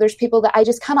time there's people that I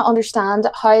just cannot understand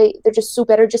how they're just so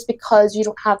bitter just because you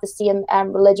don't have the same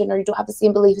religion or you don't have the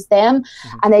same belief as them,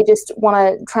 mm-hmm. and they just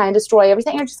want to try and destroy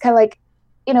everything. You're just kind of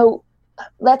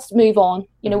let's move on.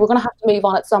 We're going to have to move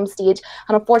on at some stage.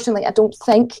 And unfortunately, I don't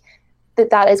think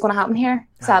that is going to happen here,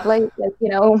 sadly.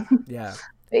 Yeah.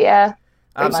 Yeah.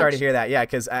 I'm sorry to hear that. Yeah,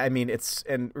 because I mean,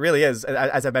 and really is,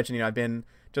 as I mentioned, I've been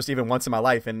just even once in my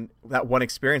life, and that one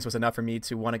experience was enough for me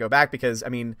to want to go back. Because I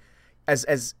mean, as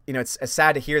it's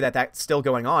sad to hear that that's still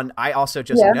going on. I also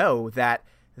just know that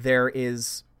there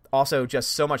is also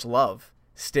just so much love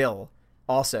still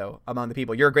also among the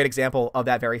people. You're a great example of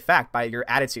that very fact, by your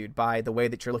attitude, by the way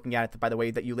that you're looking at it, by the way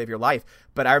that you live your life.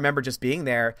 But I remember just being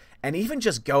there, and even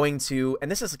just going to, and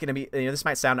this is going to be, this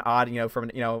might sound odd,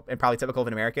 from, and probably typical of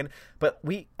an American, but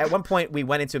at one point we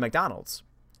went into McDonald's,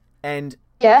 and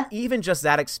even just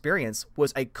that experience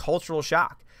was a cultural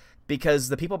shock, because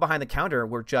the people behind the counter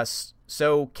were just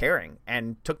so caring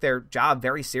and took their job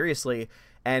very seriously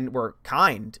and were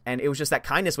kind, and it was just that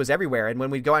kindness was everywhere. And when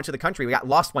we go out to the country, we got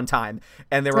lost one time,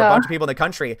 and there were a bunch of people in the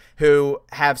country who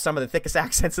have some of the thickest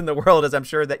accents in the world, as I'm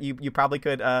sure that you probably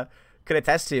could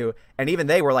attest to, and even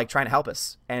they were like trying to help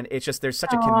us. And it's just, there's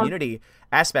such a community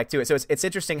aspect to it. So it's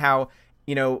interesting how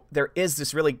there is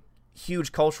this really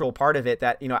huge cultural part of it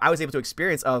that I was able to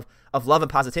experience of love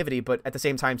and positivity, but at the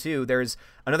same time too, there's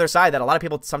another side that a lot of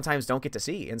people sometimes don't get to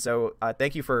see. And so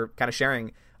thank you for kind of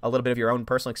sharing a little bit of your own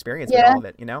personal experience with all of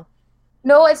it.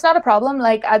 No, it's not a problem.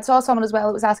 Like, I saw someone as well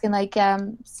that was asking like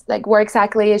where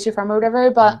exactly is you from or whatever,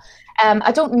 but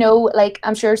I don't know, like,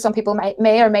 I'm sure some people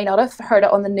may or may not have heard it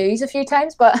on the news a few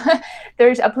times, but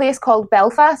there's a place called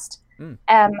Belfast,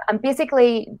 and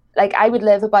basically, like, I would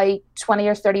live about 20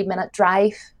 or 30-minute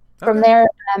drive from there.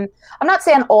 I'm not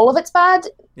saying all of it's bad.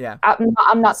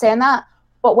 I'm not saying that.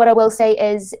 But what I will say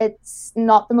is it's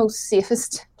not the most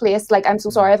safest place. Like, I'm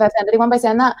so sorry if I offended anyone by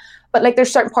saying that. But, like,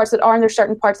 there's certain parts that are and there's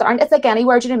certain parts that aren't. It's like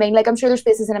anywhere, do you know what I mean? Like, I'm sure there's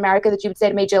places in America that you would say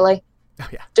to me, Julie,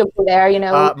 don't go there,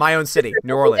 my own city,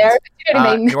 New Orleans. There, you know what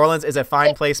I mean? New Orleans is a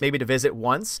fine place maybe to visit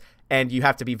once, and you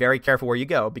have to be very careful where you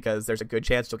go, because there's a good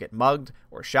chance you'll get mugged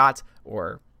or shot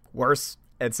or worse.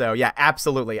 And so, yeah,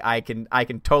 absolutely. I can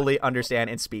totally understand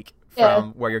and speak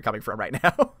from where you're coming from right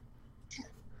now.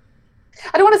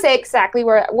 I don't want to say exactly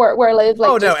where I live. Like,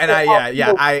 oh no, and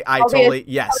I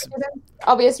totally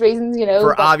obvious reasons,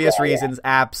 for obvious reasons,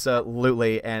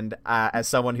 absolutely. And as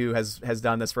someone who has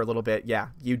done this for a little bit,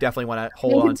 you definitely want to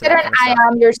hold on to that. Considering I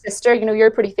am your sister, you're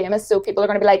pretty famous, so people are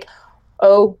going to be like,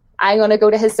 "Oh, I'm going to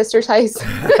go to his sister's house."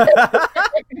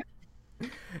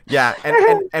 Yeah,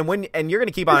 and you're going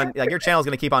to keep on, like, your channel is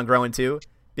going to keep on growing too,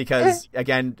 because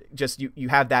again, just you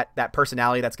have that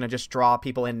personality that's going to just draw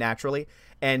people in naturally.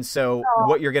 And so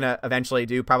what you're going to eventually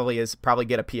do is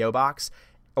get a PO box,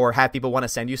 or have people want to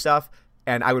send you stuff.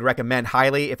 And I would recommend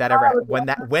highly, if that ever,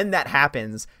 when that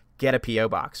happens, get a PO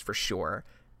box for sure.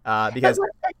 Because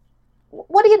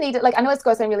what do you need? Like, I know it's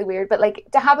going to sound really weird, but like,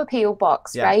 to have a PO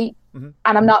box, right? Mm-hmm.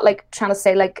 And I'm not like trying to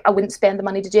say like I wouldn't spend the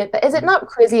money to do it, but is it not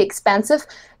crazy expensive,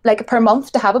 like, per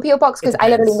month to have a PO box? Because I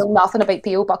literally know nothing about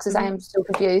PO boxes. I am so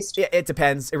confused. It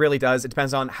depends. It really does. It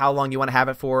depends on how long you want to have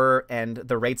it for, and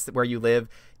the rates where you live.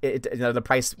 The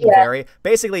price will vary.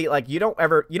 Basically, like, you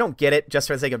don't get it just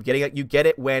for the sake of getting it. You get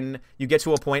it when you get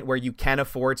to a point where you can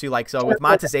afford to, like, so with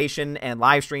monetization and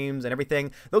live streams and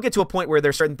everything, they'll get to a point where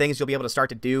there's certain things you'll be able to start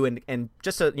to do and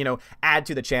just to, add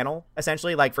to the channel,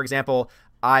 essentially. Like, for example,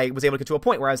 I was able to get to a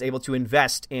point where I was able to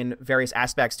invest in various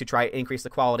aspects to try increase the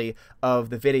quality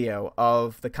of the video,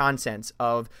 of the content,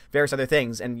 of various other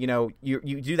things. And, you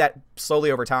do that slowly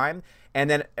over time. And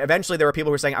then eventually there were people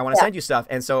who were saying, I want to send you stuff.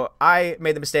 And so I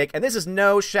made the mistake, and this is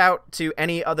no shout to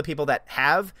any of the people that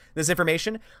have this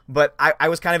information, but I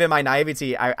was kind of in my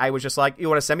naivety. I was just like, you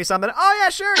want to send me something? Oh yeah,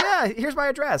 sure. Yeah. Here's my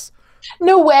address.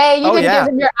 No way. You didn't give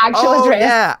them your actual address.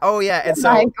 Yeah. Oh yeah. And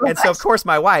so of course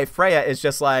my wife, Freya, is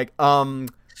just like,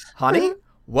 honey,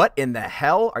 what in the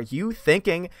hell are you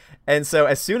thinking? And so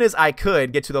as soon as I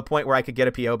could get to the point where I could get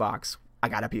a PO box, I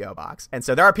got a PO box. And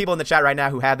so there are people in the chat right now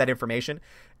who have that information,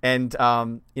 and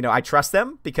I trust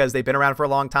them because they've been around for a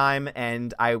long time.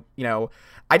 And I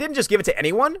didn't just give it to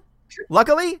anyone.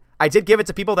 Luckily, I did give it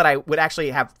to people that I would actually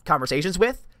have conversations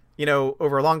with,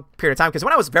 over a long period of time. Because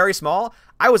when I was very small,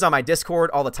 I was on my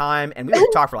Discord all the time, and we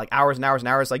would talk for like hours and hours and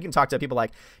hours. Like, you can talk to people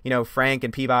like, Frank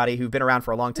and Peabody, who've been around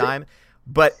for a long time.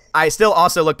 But I still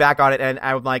also look back on it, and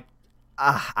I'm like,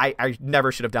 I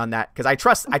never should have done that, because I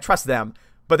trust them.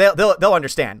 But they'll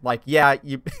understand. Like, yeah,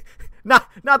 you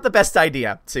not the best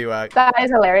idea to. That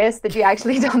is hilarious that you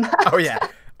actually done that. Oh yeah.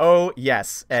 Oh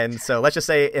yes. And so let's just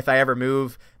say if I ever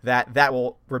move, that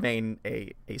will remain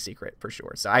a secret for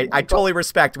sure. So I totally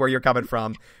respect where you're coming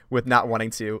from with not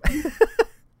wanting to.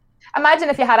 Imagine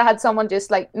if you had someone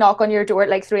just like knock on your door at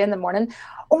like 3 a.m.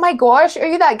 Oh my gosh, are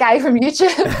you that guy from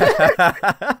YouTube?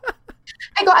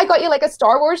 I got you like a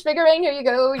Star Wars figurine. Here you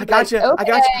go. I got you.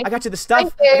 Okay. I got you the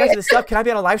stuff. I got you the stuff. Can I be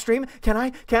on a live stream? Can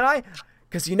I?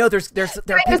 Because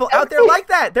there are people out there like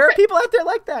that. There are people out there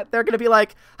like that. They're gonna be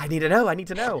like, I need to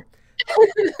know.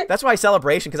 That's why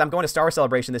Celebration, because I'm going to Star Wars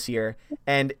Celebration this year,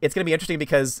 and it's gonna be interesting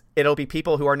because it'll be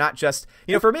people who are not just,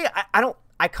 for me,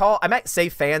 I might say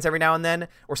fans every now and then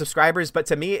or subscribers, but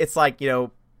to me it's like,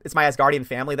 it's my Asgardian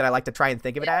family that I like to try and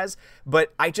think of it as.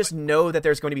 But I just know that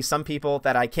there's going to be some people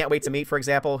that I can't wait to meet, for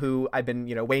example, who I've been,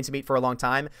 waiting to meet for a long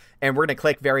time, and we're going to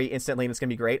click very instantly and it's going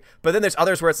to be great. But then there's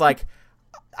others where it's like,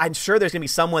 I'm sure there's going to be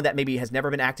someone that maybe has never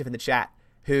been active in the chat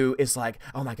who is like,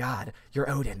 oh my God, you're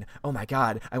Odin. Oh my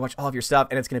God, I watch all of your stuff.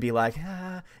 And it's going to be like,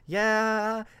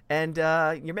 yeah, and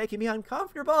you're making me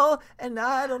uncomfortable and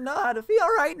I don't know how to feel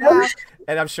right now.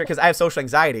 And I'm sure, because I have social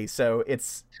anxiety, so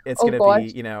it's going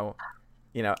to be,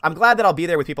 I'm glad that I'll be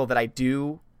there with people that I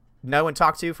do know and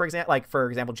talk to, for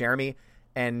example, Jeremy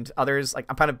and others. Like,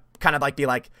 I'm kind of like, be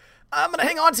like, I'm going to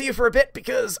hang on to you for a bit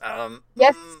because,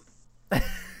 yes.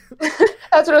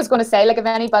 That's what I was going to say. Like, if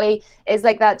anybody is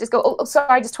like that, just go, oh,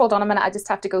 sorry, just hold on a minute. I just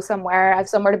have to go somewhere. I have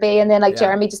somewhere to be. And then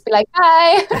Jeremy, just be like,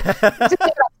 hi.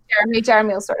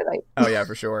 Jeremy will sort it out. Oh yeah,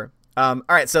 for sure. All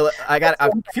right. So I got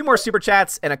a few more super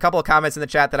chats and a couple of comments in the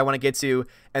chat that I want to get to,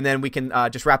 and then we can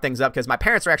just wrap things up because my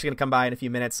parents are actually going to come by in a few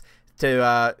minutes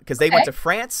because they went to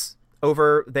France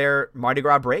over their Mardi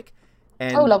Gras break,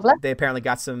 and lovely. They apparently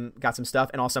got some stuff,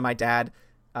 and also my dad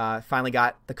finally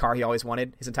got the car he always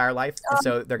wanted his entire life, and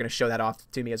so they're going to show that off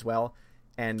to me as well,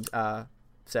 and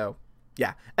so.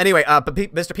 Yeah. Anyway, but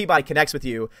Mr. Peabody connects with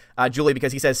you, Julie,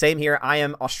 because he says, same here. I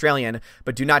am Australian,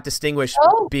 but do not distinguish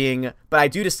I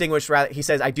do distinguish, rather, he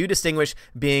says, I do distinguish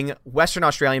being Western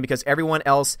Australian because everyone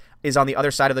else is on the other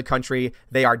side of the country.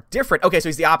 They are different. Okay. So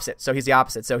he's the opposite. So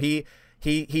he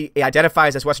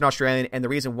identifies as Western Australian. And the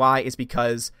reason why is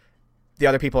because the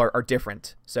other people are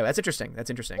different. So that's interesting.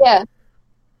 Yeah.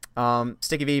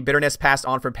 Sticky V, bitterness passed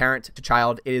on from parent to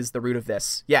child is the root of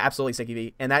this. Yeah, absolutely. Sticky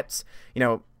V. And that's,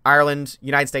 Ireland,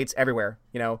 United States, everywhere.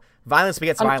 Violence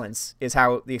begets violence is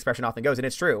how the expression often goes, and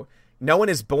it's true. No one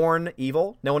is born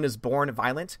evil. No one is born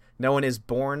violent. No one is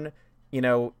born,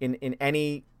 in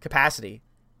any capacity.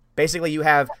 Basically, you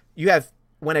have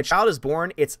when a child is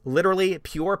born, it's literally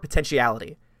pure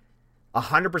potentiality,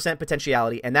 100%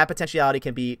 potentiality, and that potentiality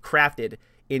can be crafted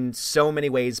in so many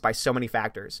ways by so many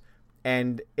factors,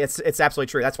 and it's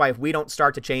absolutely true. That's why if we don't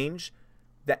start to change,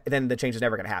 then the change is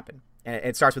never going to happen. And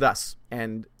it starts with us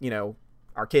and,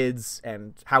 our kids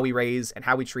and how we raise and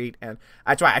how we treat. And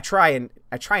I try and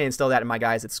instill that in my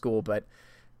guys at school, but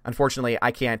unfortunately I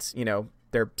can't, some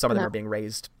of them are being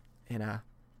raised in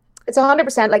it's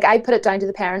 100%. Like, I put it down to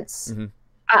the parents. Mm-hmm.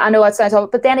 I know it sounds awful,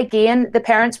 but then again, the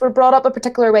parents were brought up a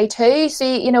particular way too.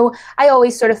 So, I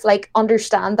always sort of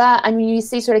understand that. And you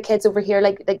see sort of kids over here,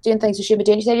 like doing things you shouldn't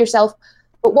be doing, you say to yourself,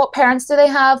 but what parents do they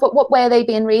have? What way are they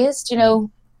being raised,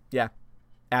 Yeah.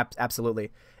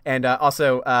 Absolutely. And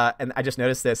also, and I just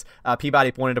noticed this,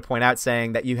 Peabody wanted to point out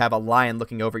saying that you have a lion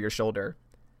looking over your shoulder.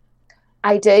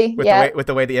 I do, With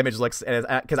the way the image looks,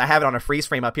 because I have it on a freeze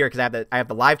frame up here, because I have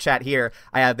the live chat here.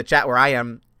 I have the chat where I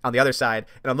am on the other side,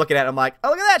 and I'm looking at it, I'm like,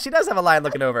 oh, look at that. She does have a lion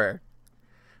looking over her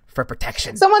for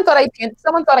protection. Someone thought I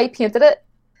painted it.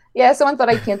 Yeah, someone thought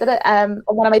I painted it on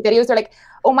one of my videos. They're like,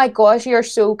 oh my gosh, you're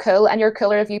so cool, and you're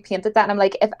cooler if you painted that. And I'm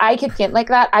like, if I could paint like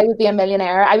that, I would be a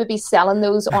millionaire. I would be selling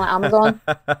those on Amazon.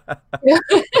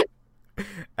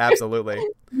 Absolutely.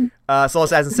 Soul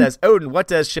Assassin says, Odin, what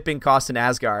does shipping cost in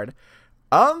Asgard?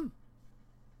 I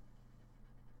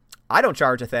don't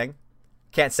charge a thing.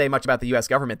 Can't say much about the U.S.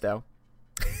 government, though.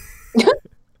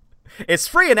 It's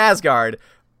free in Asgard,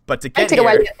 but to get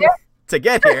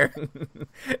here,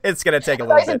 it's going to take a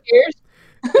little bit.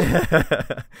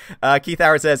 Keith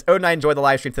Howard says, Odin, I enjoyed the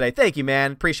live stream today. Thank you,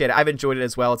 man. Appreciate it. I've enjoyed it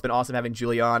as well. It's been awesome having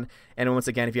Julie on. And once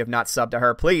again, if you have not subbed to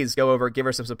her, please go over, give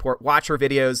her some support, watch her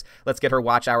videos. Let's get her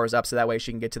watch hours up so that way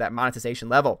she can get to that monetization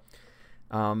level.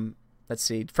 Let's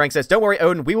see. Frank says, don't worry,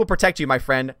 Odin. We will protect you, my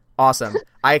friend. Awesome.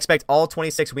 I expect all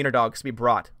 26 wiener dogs to be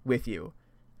brought with you,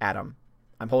 Adam.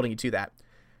 I'm holding you to that.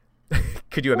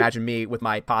 Could you imagine me with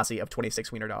my posse of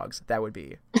 26 wiener dogs? That would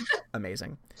be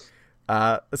amazing.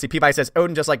 Let's see. Peabody says,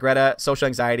 Odin, just like Greta, social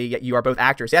anxiety, yet you are both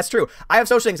actors. That's true. I have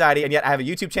social anxiety, and yet I have a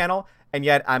YouTube channel, and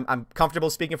yet I'm comfortable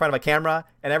speaking in front of a camera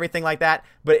and everything like that.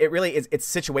 But it really is, it's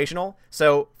situational.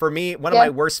 So for me, one of my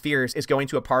worst fears is going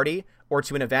to a party or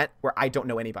to an event where I don't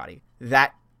know anybody.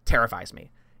 That terrifies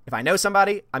me. If I know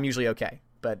somebody, I'm usually okay.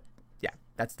 But yeah,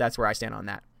 that's where I stand on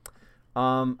that.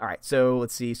 All right, so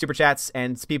let's see. Super chats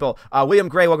and people. William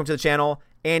Gray, welcome to the channel.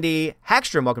 Andy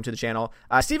Hackstrom, welcome to the channel.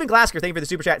 Stephen Glasker, thank you for the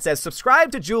super chat. Says, subscribe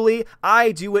to Julie.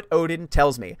 I do what Odin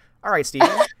tells me. All right, Stephen.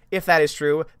 If that is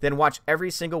true, then watch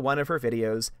every single one of her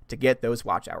videos to get those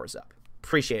watch hours up.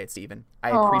 Appreciate it, Stephen.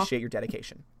 I Aw. appreciate your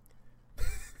dedication.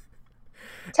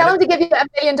 Tell him to give you $1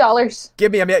 million.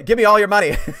 Give me all your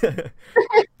money.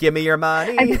 Give me your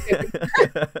money.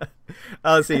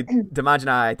 Let's see.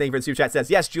 Demanjanai, thank you for the super chat, says,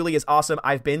 yes, Julie is awesome.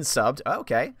 I've been subbed. Oh,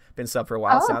 okay. Been subbed for a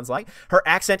while, sounds like. Her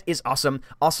accent is awesome.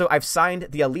 Also, I've signed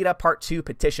the Alita Part 2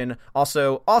 petition.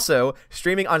 Also,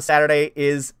 streaming on Saturday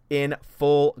is in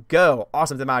full go.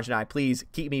 Awesome, Demanjanai. Please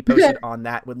keep me posted on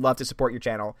that. Would love to support your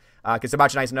channel. Because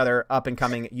Demanjanai is another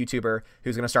up-and-coming YouTuber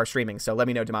who's going to start streaming. So let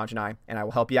me know, Demanjanai, and I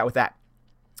will help you out with that.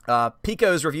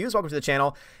 Pico's Reviews, welcome to the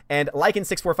channel. And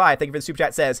Lycan645, thank you for the super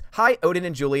chat, says, hi, Odin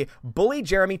and Julie. Bully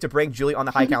Jeremy to bring Julie on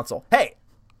the High Council. Hey,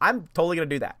 I'm totally going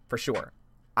to do that, for sure.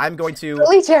 I'm going to...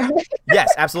 Bully Jeremy.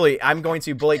 Yes, absolutely. I'm going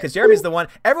to bully, because Jeremy's the one...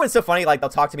 Everyone's so funny, like,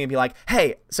 they'll talk to me and be like,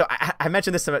 hey, so I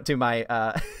mentioned this to my...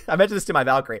 I mentioned this to my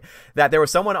Valkyrie, that there was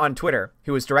someone on Twitter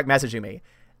who was direct messaging me,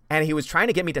 and he was trying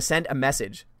to get me to send a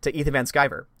message to Ethan Van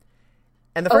Sciver.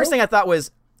 And the first thing I thought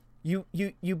was, you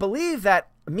believe that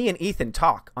me and Ethan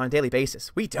talk on a daily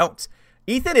basis? We don't.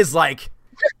 Ethan is like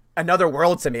another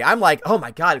world to me. I'm like, oh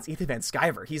my God, it's Ethan Van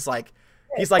Sciver. He's like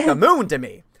the moon to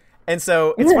me. And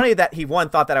so it's funny that he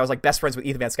thought that I was like best friends with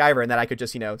Ethan Van Sciver and that I could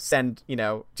just, send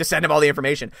him all the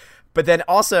information. But then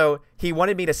also he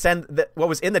wanted me to send what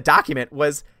was in the document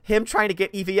was him trying to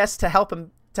get EVS to help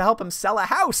him sell a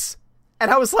house. And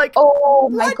I was like, oh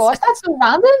my gosh, that's so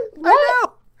random. What? I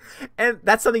know. And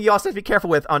that's something you also have to be careful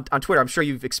with on Twitter. I'm sure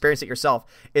you've experienced it yourself,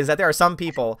 is that there are some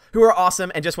people who are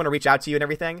awesome and just want to reach out to you and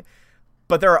everything.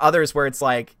 But there are others where it's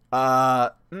like,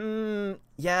 I don't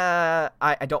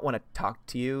want to talk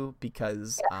to you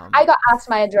because... I got asked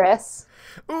my address.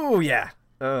 Ooh, yeah.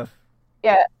 Yeah.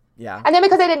 Yeah. And then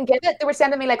because I didn't give it, they were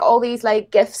sending me like all these like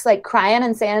gifts, like crying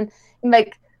and saying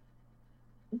like,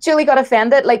 Julie got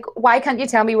offended. Like, why can't you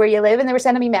tell me where you live? And they were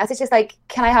sending me messages like,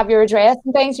 can I have your address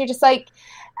and things? You're just like,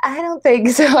 I don't think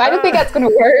so. I don't think that's going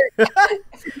to work.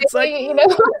 It's like,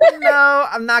 no,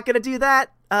 I'm not going to do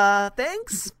that.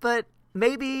 Thanks. But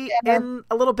maybe in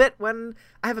a little bit when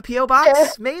I have a P.O.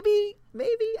 box, maybe,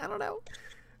 I don't know.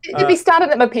 You'd be standing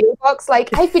at my P.O. box like,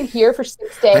 I've been here for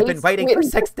 6 days. I've been waiting for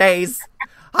 6 days.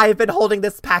 I have been holding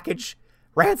this package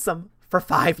ransom for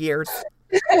 5 years.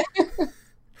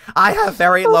 I have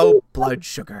very low blood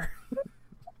sugar.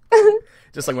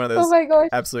 Just like one of those. Oh my gosh.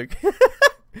 Absolute.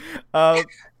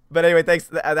 But anyway, thanks.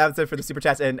 That's it for the super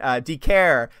chats. And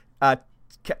Dicare,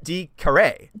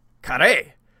 Dicare.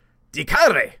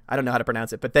 I don't know how to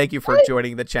pronounce it, but thank you for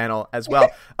joining the channel as well.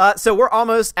 So we're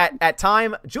almost at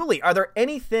time. Julie, are there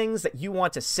any things that you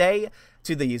want to say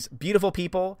to these beautiful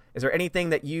people? Is there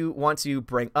anything that you want to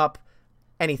bring up?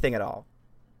 Anything at all?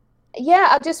 Yeah,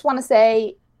 I just want to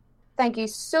say thank you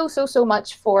so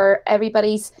much for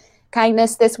everybody's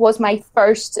kindness. This was my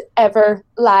first ever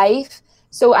live.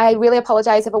 So I really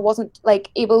apologize if I wasn't like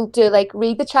able to like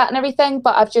read the chat and everything,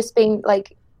 but I've just been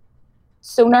like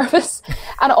so nervous.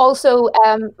 And also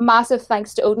massive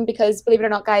thanks to Odin, because believe it or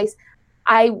not, guys,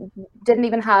 I didn't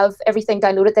even have everything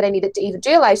downloaded that I needed to even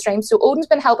do a live stream. So Odin's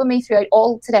been helping me throughout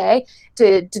all today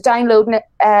to download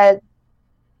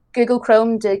Google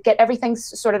Chrome to get everything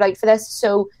sorted out for this.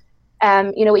 So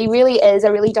he really is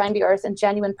a really down-to-earth and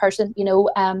genuine person,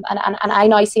 and I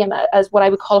now see him as what I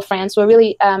would call a friend. So I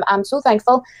really am so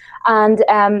thankful. And,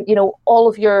 all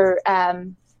of your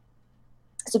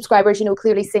subscribers,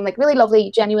 clearly seem like really lovely,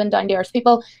 genuine, down-to-earth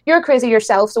people. You're crazy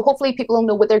yourself, so hopefully people will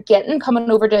know what they're getting coming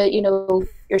over to,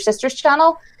 your sister's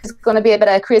channel. It's going to be a bit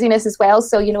of craziness as well.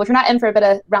 So, if you're not in for a bit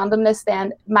of randomness,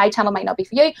 then my channel might not be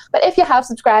for you. But if you have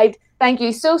subscribed, thank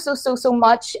you so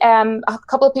much. A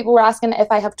couple of people were asking if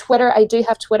I have Twitter. I do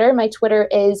have Twitter. My Twitter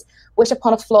is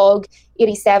WishedUpon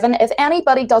 87. If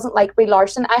anybody doesn't like Brie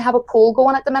Larson, I have a poll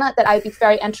going at the minute that I'd be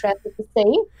very interested to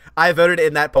see. I voted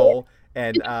in that poll,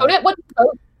 and what did you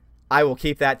vote? I will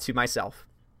keep that to myself.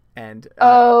 And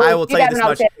I will tell you this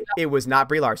much: it was not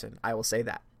Brie Larson. I will say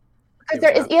that. Because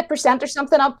there is 8% or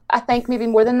something up. I think maybe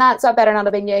more than that. So I better not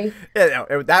have been you. Yeah,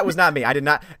 no, that was not me. I did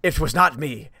not. It was not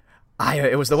me.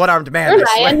 It was the one-armed man.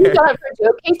 Ryan, he's done it for a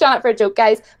joke. He's done it for a joke,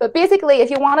 guys. But basically, if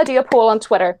you want to do a poll on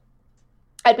Twitter,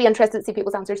 I'd be interested to see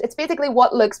people's answers. It's basically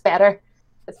what looks better.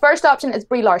 The first option is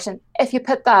Brie Larson. If you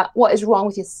put that, what is wrong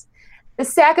with you? The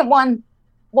second one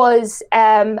was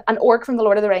an orc from The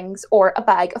Lord of the Rings or a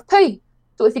bag of poo.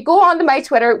 So if you go on to my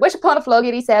Twitter, WishedUpon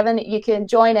 87, you can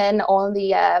join in on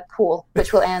the poll,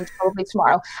 which will end probably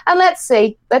tomorrow. And let's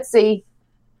see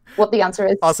what the answer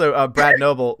is. Also, Brad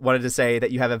Noble wanted to say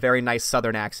that you have a very nice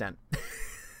Southern accent.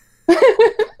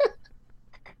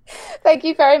 Thank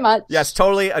you very much. Yes,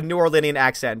 totally a New Orleanian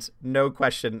accent. No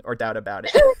question or doubt about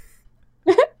it.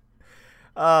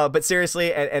 But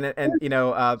seriously, and you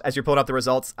know, as you're pulling up the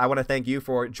results, I want to thank you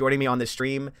for joining me on this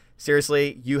stream.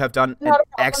 Seriously, you have done an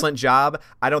excellent job.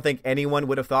 I don't think anyone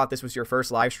would have thought this was your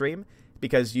first live stream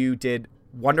because you did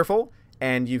wonderful.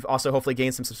 And you've also hopefully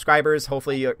gained some subscribers.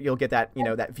 Hopefully you'll get that, you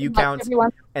know, that view count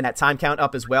and that time count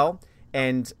up as well.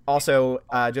 And also,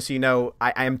 just so you know,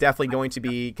 I am definitely going to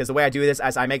be, because the way I do this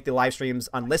is I make the live streams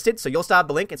unlisted. So you'll still have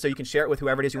the link, and so you can share it with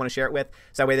whoever it is you want to share it with.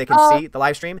 So that way they can see the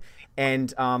live stream.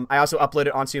 And I also upload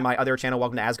it onto my other channel,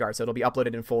 Welcome to Asgard. So it'll be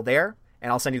uploaded in full there.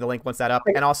 And I'll send you the link once that's up.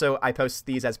 And also, I post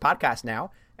these as podcasts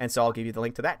now. And so I'll give you the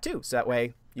link to that too. So that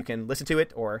way you can listen to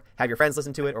it or have your friends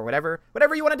listen to it or whatever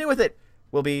you want to do with it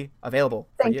will be available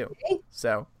for you.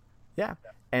 So, yeah.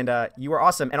 And you were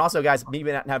awesome. And also, guys,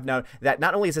 maybe not have known that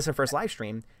not only is this her first live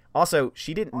stream, also,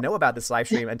 she didn't know about this live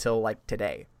stream until, like,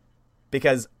 today.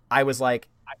 Because I was like,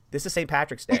 this is St.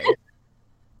 Patrick's Day.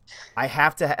 I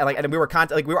have to, and we were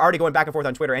already going back and forth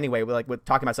on Twitter anyway, with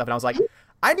talking about stuff. And I was like,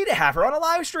 I need to have her on a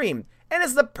live stream. And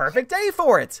it's the perfect day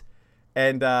for it.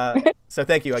 And so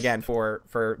thank you again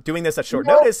for doing this at short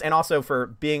notice and also for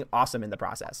being awesome in the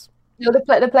process. No,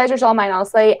 the pleasure's all mine,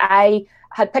 honestly. I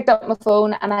had picked up my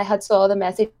phone and I had saw the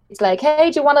message like, hey,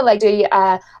 do you want to like do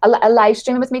a live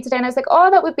stream with me today? And I was like,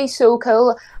 oh, that would be so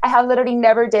cool. I have literally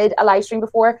never did a live stream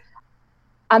before.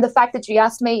 And the fact that you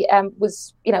asked me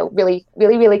was, you know, really,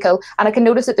 really, really cool. And I can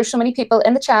notice that there's so many people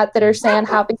in the chat that are saying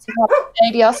happy St. Patrick's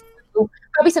Day to us.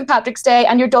 Happy St. Patrick's Day.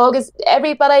 And your dog is,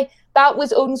 everybody, that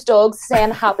was Odin's dog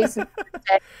saying happy St. Patrick's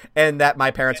Day. And that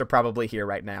my parents are probably here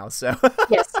right now. So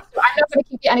yes, so I'm not going to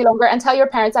keep you any longer and tell your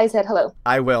parents I said hello.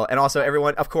 I will. And also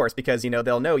everyone, of course, because, you know,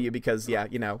 they'll know you because, yeah,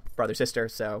 you know, brother, sister.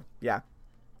 So, yeah.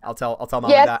 I'll tell mom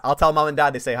and dad. I'll tell mom and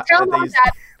dad they say hi. Tell mom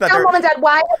and dad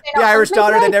why the Irish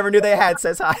daughter they never knew they had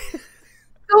says hi.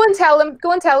 Go and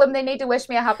tell them they need to wish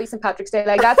me a happy St. Patrick's Day.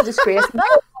 Like, that's a disgrace. Mom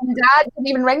and dad didn't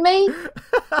even ring me.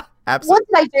 Absolutely.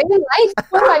 What did I do in life?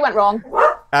 What have I went wrong?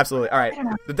 Absolutely. All right.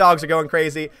 The dogs are going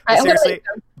crazy. Seriously,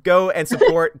 go and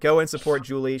support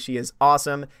Julie. She is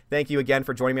awesome. Thank you again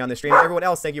for joining me on the stream. Everyone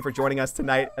else, thank you for joining us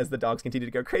tonight as the dogs continue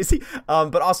to go crazy.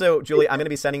 But also, Julie, I'm going to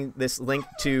be sending this link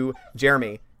to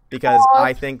Jeremy because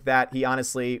I think that he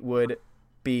honestly would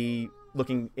be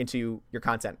looking into your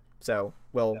content. So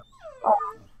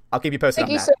I'll keep you posted on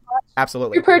that. So much.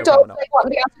 Absolutely. Your poor dog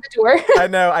wanting to answer the door.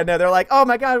 I know. They're like, oh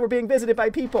my God, we're being visited by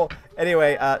people.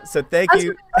 Anyway, so thank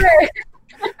you.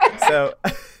 So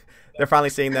they're finally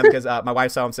seeing them because my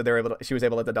wife saw them, so she was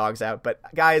able to let the dogs out. But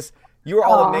guys, you are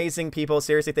all amazing people.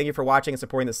 Seriously, thank you for watching and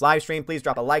supporting this live stream. Please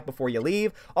drop a like before you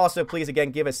leave. Also, please, again,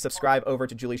 give a subscribe over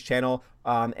to Julie's channel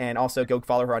and also go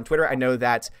follow her on Twitter. I know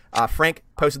that Frank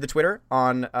posted the Twitter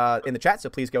in the chat, so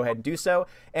please go ahead and do so.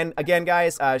 And again,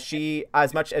 guys, she,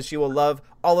 as much as she will love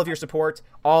all of your support,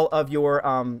 all of your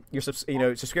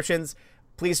subscriptions,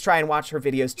 please try and watch her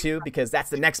videos too, because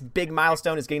that's the next big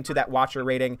milestone is getting to that watcher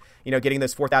rating, getting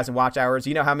those 4,000 watch hours.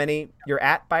 Do you know how many you're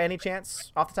at by any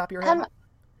chance off the top of your head?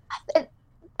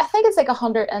 I think it's like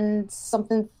 100 and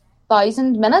something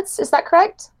thousand minutes. Is that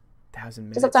correct? 1,000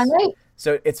 minutes. Does that sound right?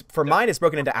 So for mine, it's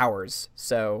broken into hours.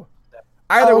 So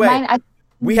either way,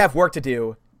 we have work to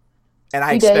do. And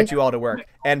I expect you all to work.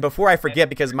 And before I forget,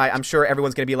 because I'm sure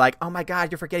everyone's going to be like, oh my God,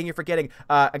 you're forgetting.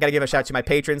 I got to give a shout out to my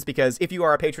patrons, because if you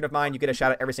are a patron of mine, you get a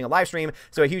shout out every single live stream.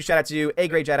 So a huge shout out to A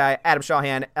Great Jedi, Adam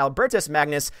Shawhan, Albertus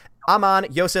Magnus, Aman,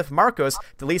 Yosef, Marcos,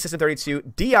 Delete System 32,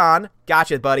 Dion,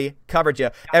 gotcha, buddy, covered you,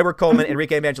 Edward Coleman,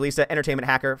 Enrique Evangelista, Entertainment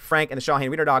Hacker, Frank and the Shawhan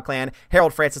Wiener Dog Clan,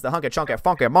 Harold Francis, the Hunka Chunka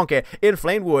Funka Monkey,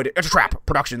 Inflamed Wood, Trap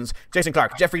Productions, Jason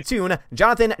Clark, Jeffrey Toon,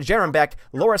 Jonathan Jerembeck,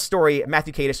 Laura Story,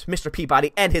 Matthew Cadish, Mr.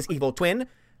 Peabody, and his evil twin.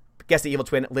 Guess the evil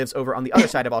twin lives over on the other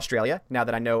side of Australia, now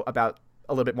that I know a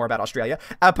little bit more about Australia.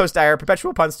 Outpost Dyer,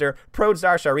 Perpetual Punster,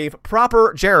 Prodestar Sharif,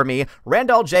 Proper Jeremy,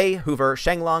 Randall J. Hoover,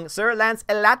 Shenglong, Sir Lance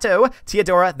Elato,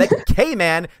 Teodora, the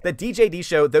K-Man, the DJD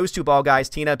Show, those two ball guys,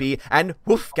 Tina B, and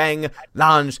Wolfgang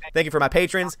Lange. Thank you for my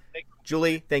patrons.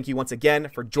 Julie, thank you once again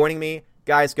for joining me.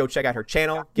 Guys, go check out her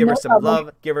channel. Give her some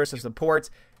love. Give her some support.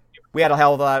 We had a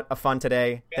hell of a lot of fun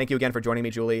today. Thank you again for joining me,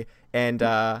 Julie. And,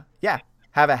 yeah.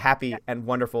 Have a happy and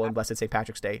wonderful and blessed St.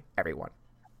 Patrick's Day, everyone.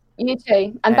 You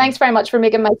too. And thanks very much for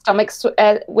making my stomach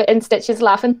in stitches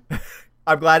laughing.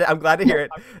 I'm glad to hear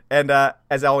it. And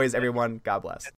as always, everyone, God bless.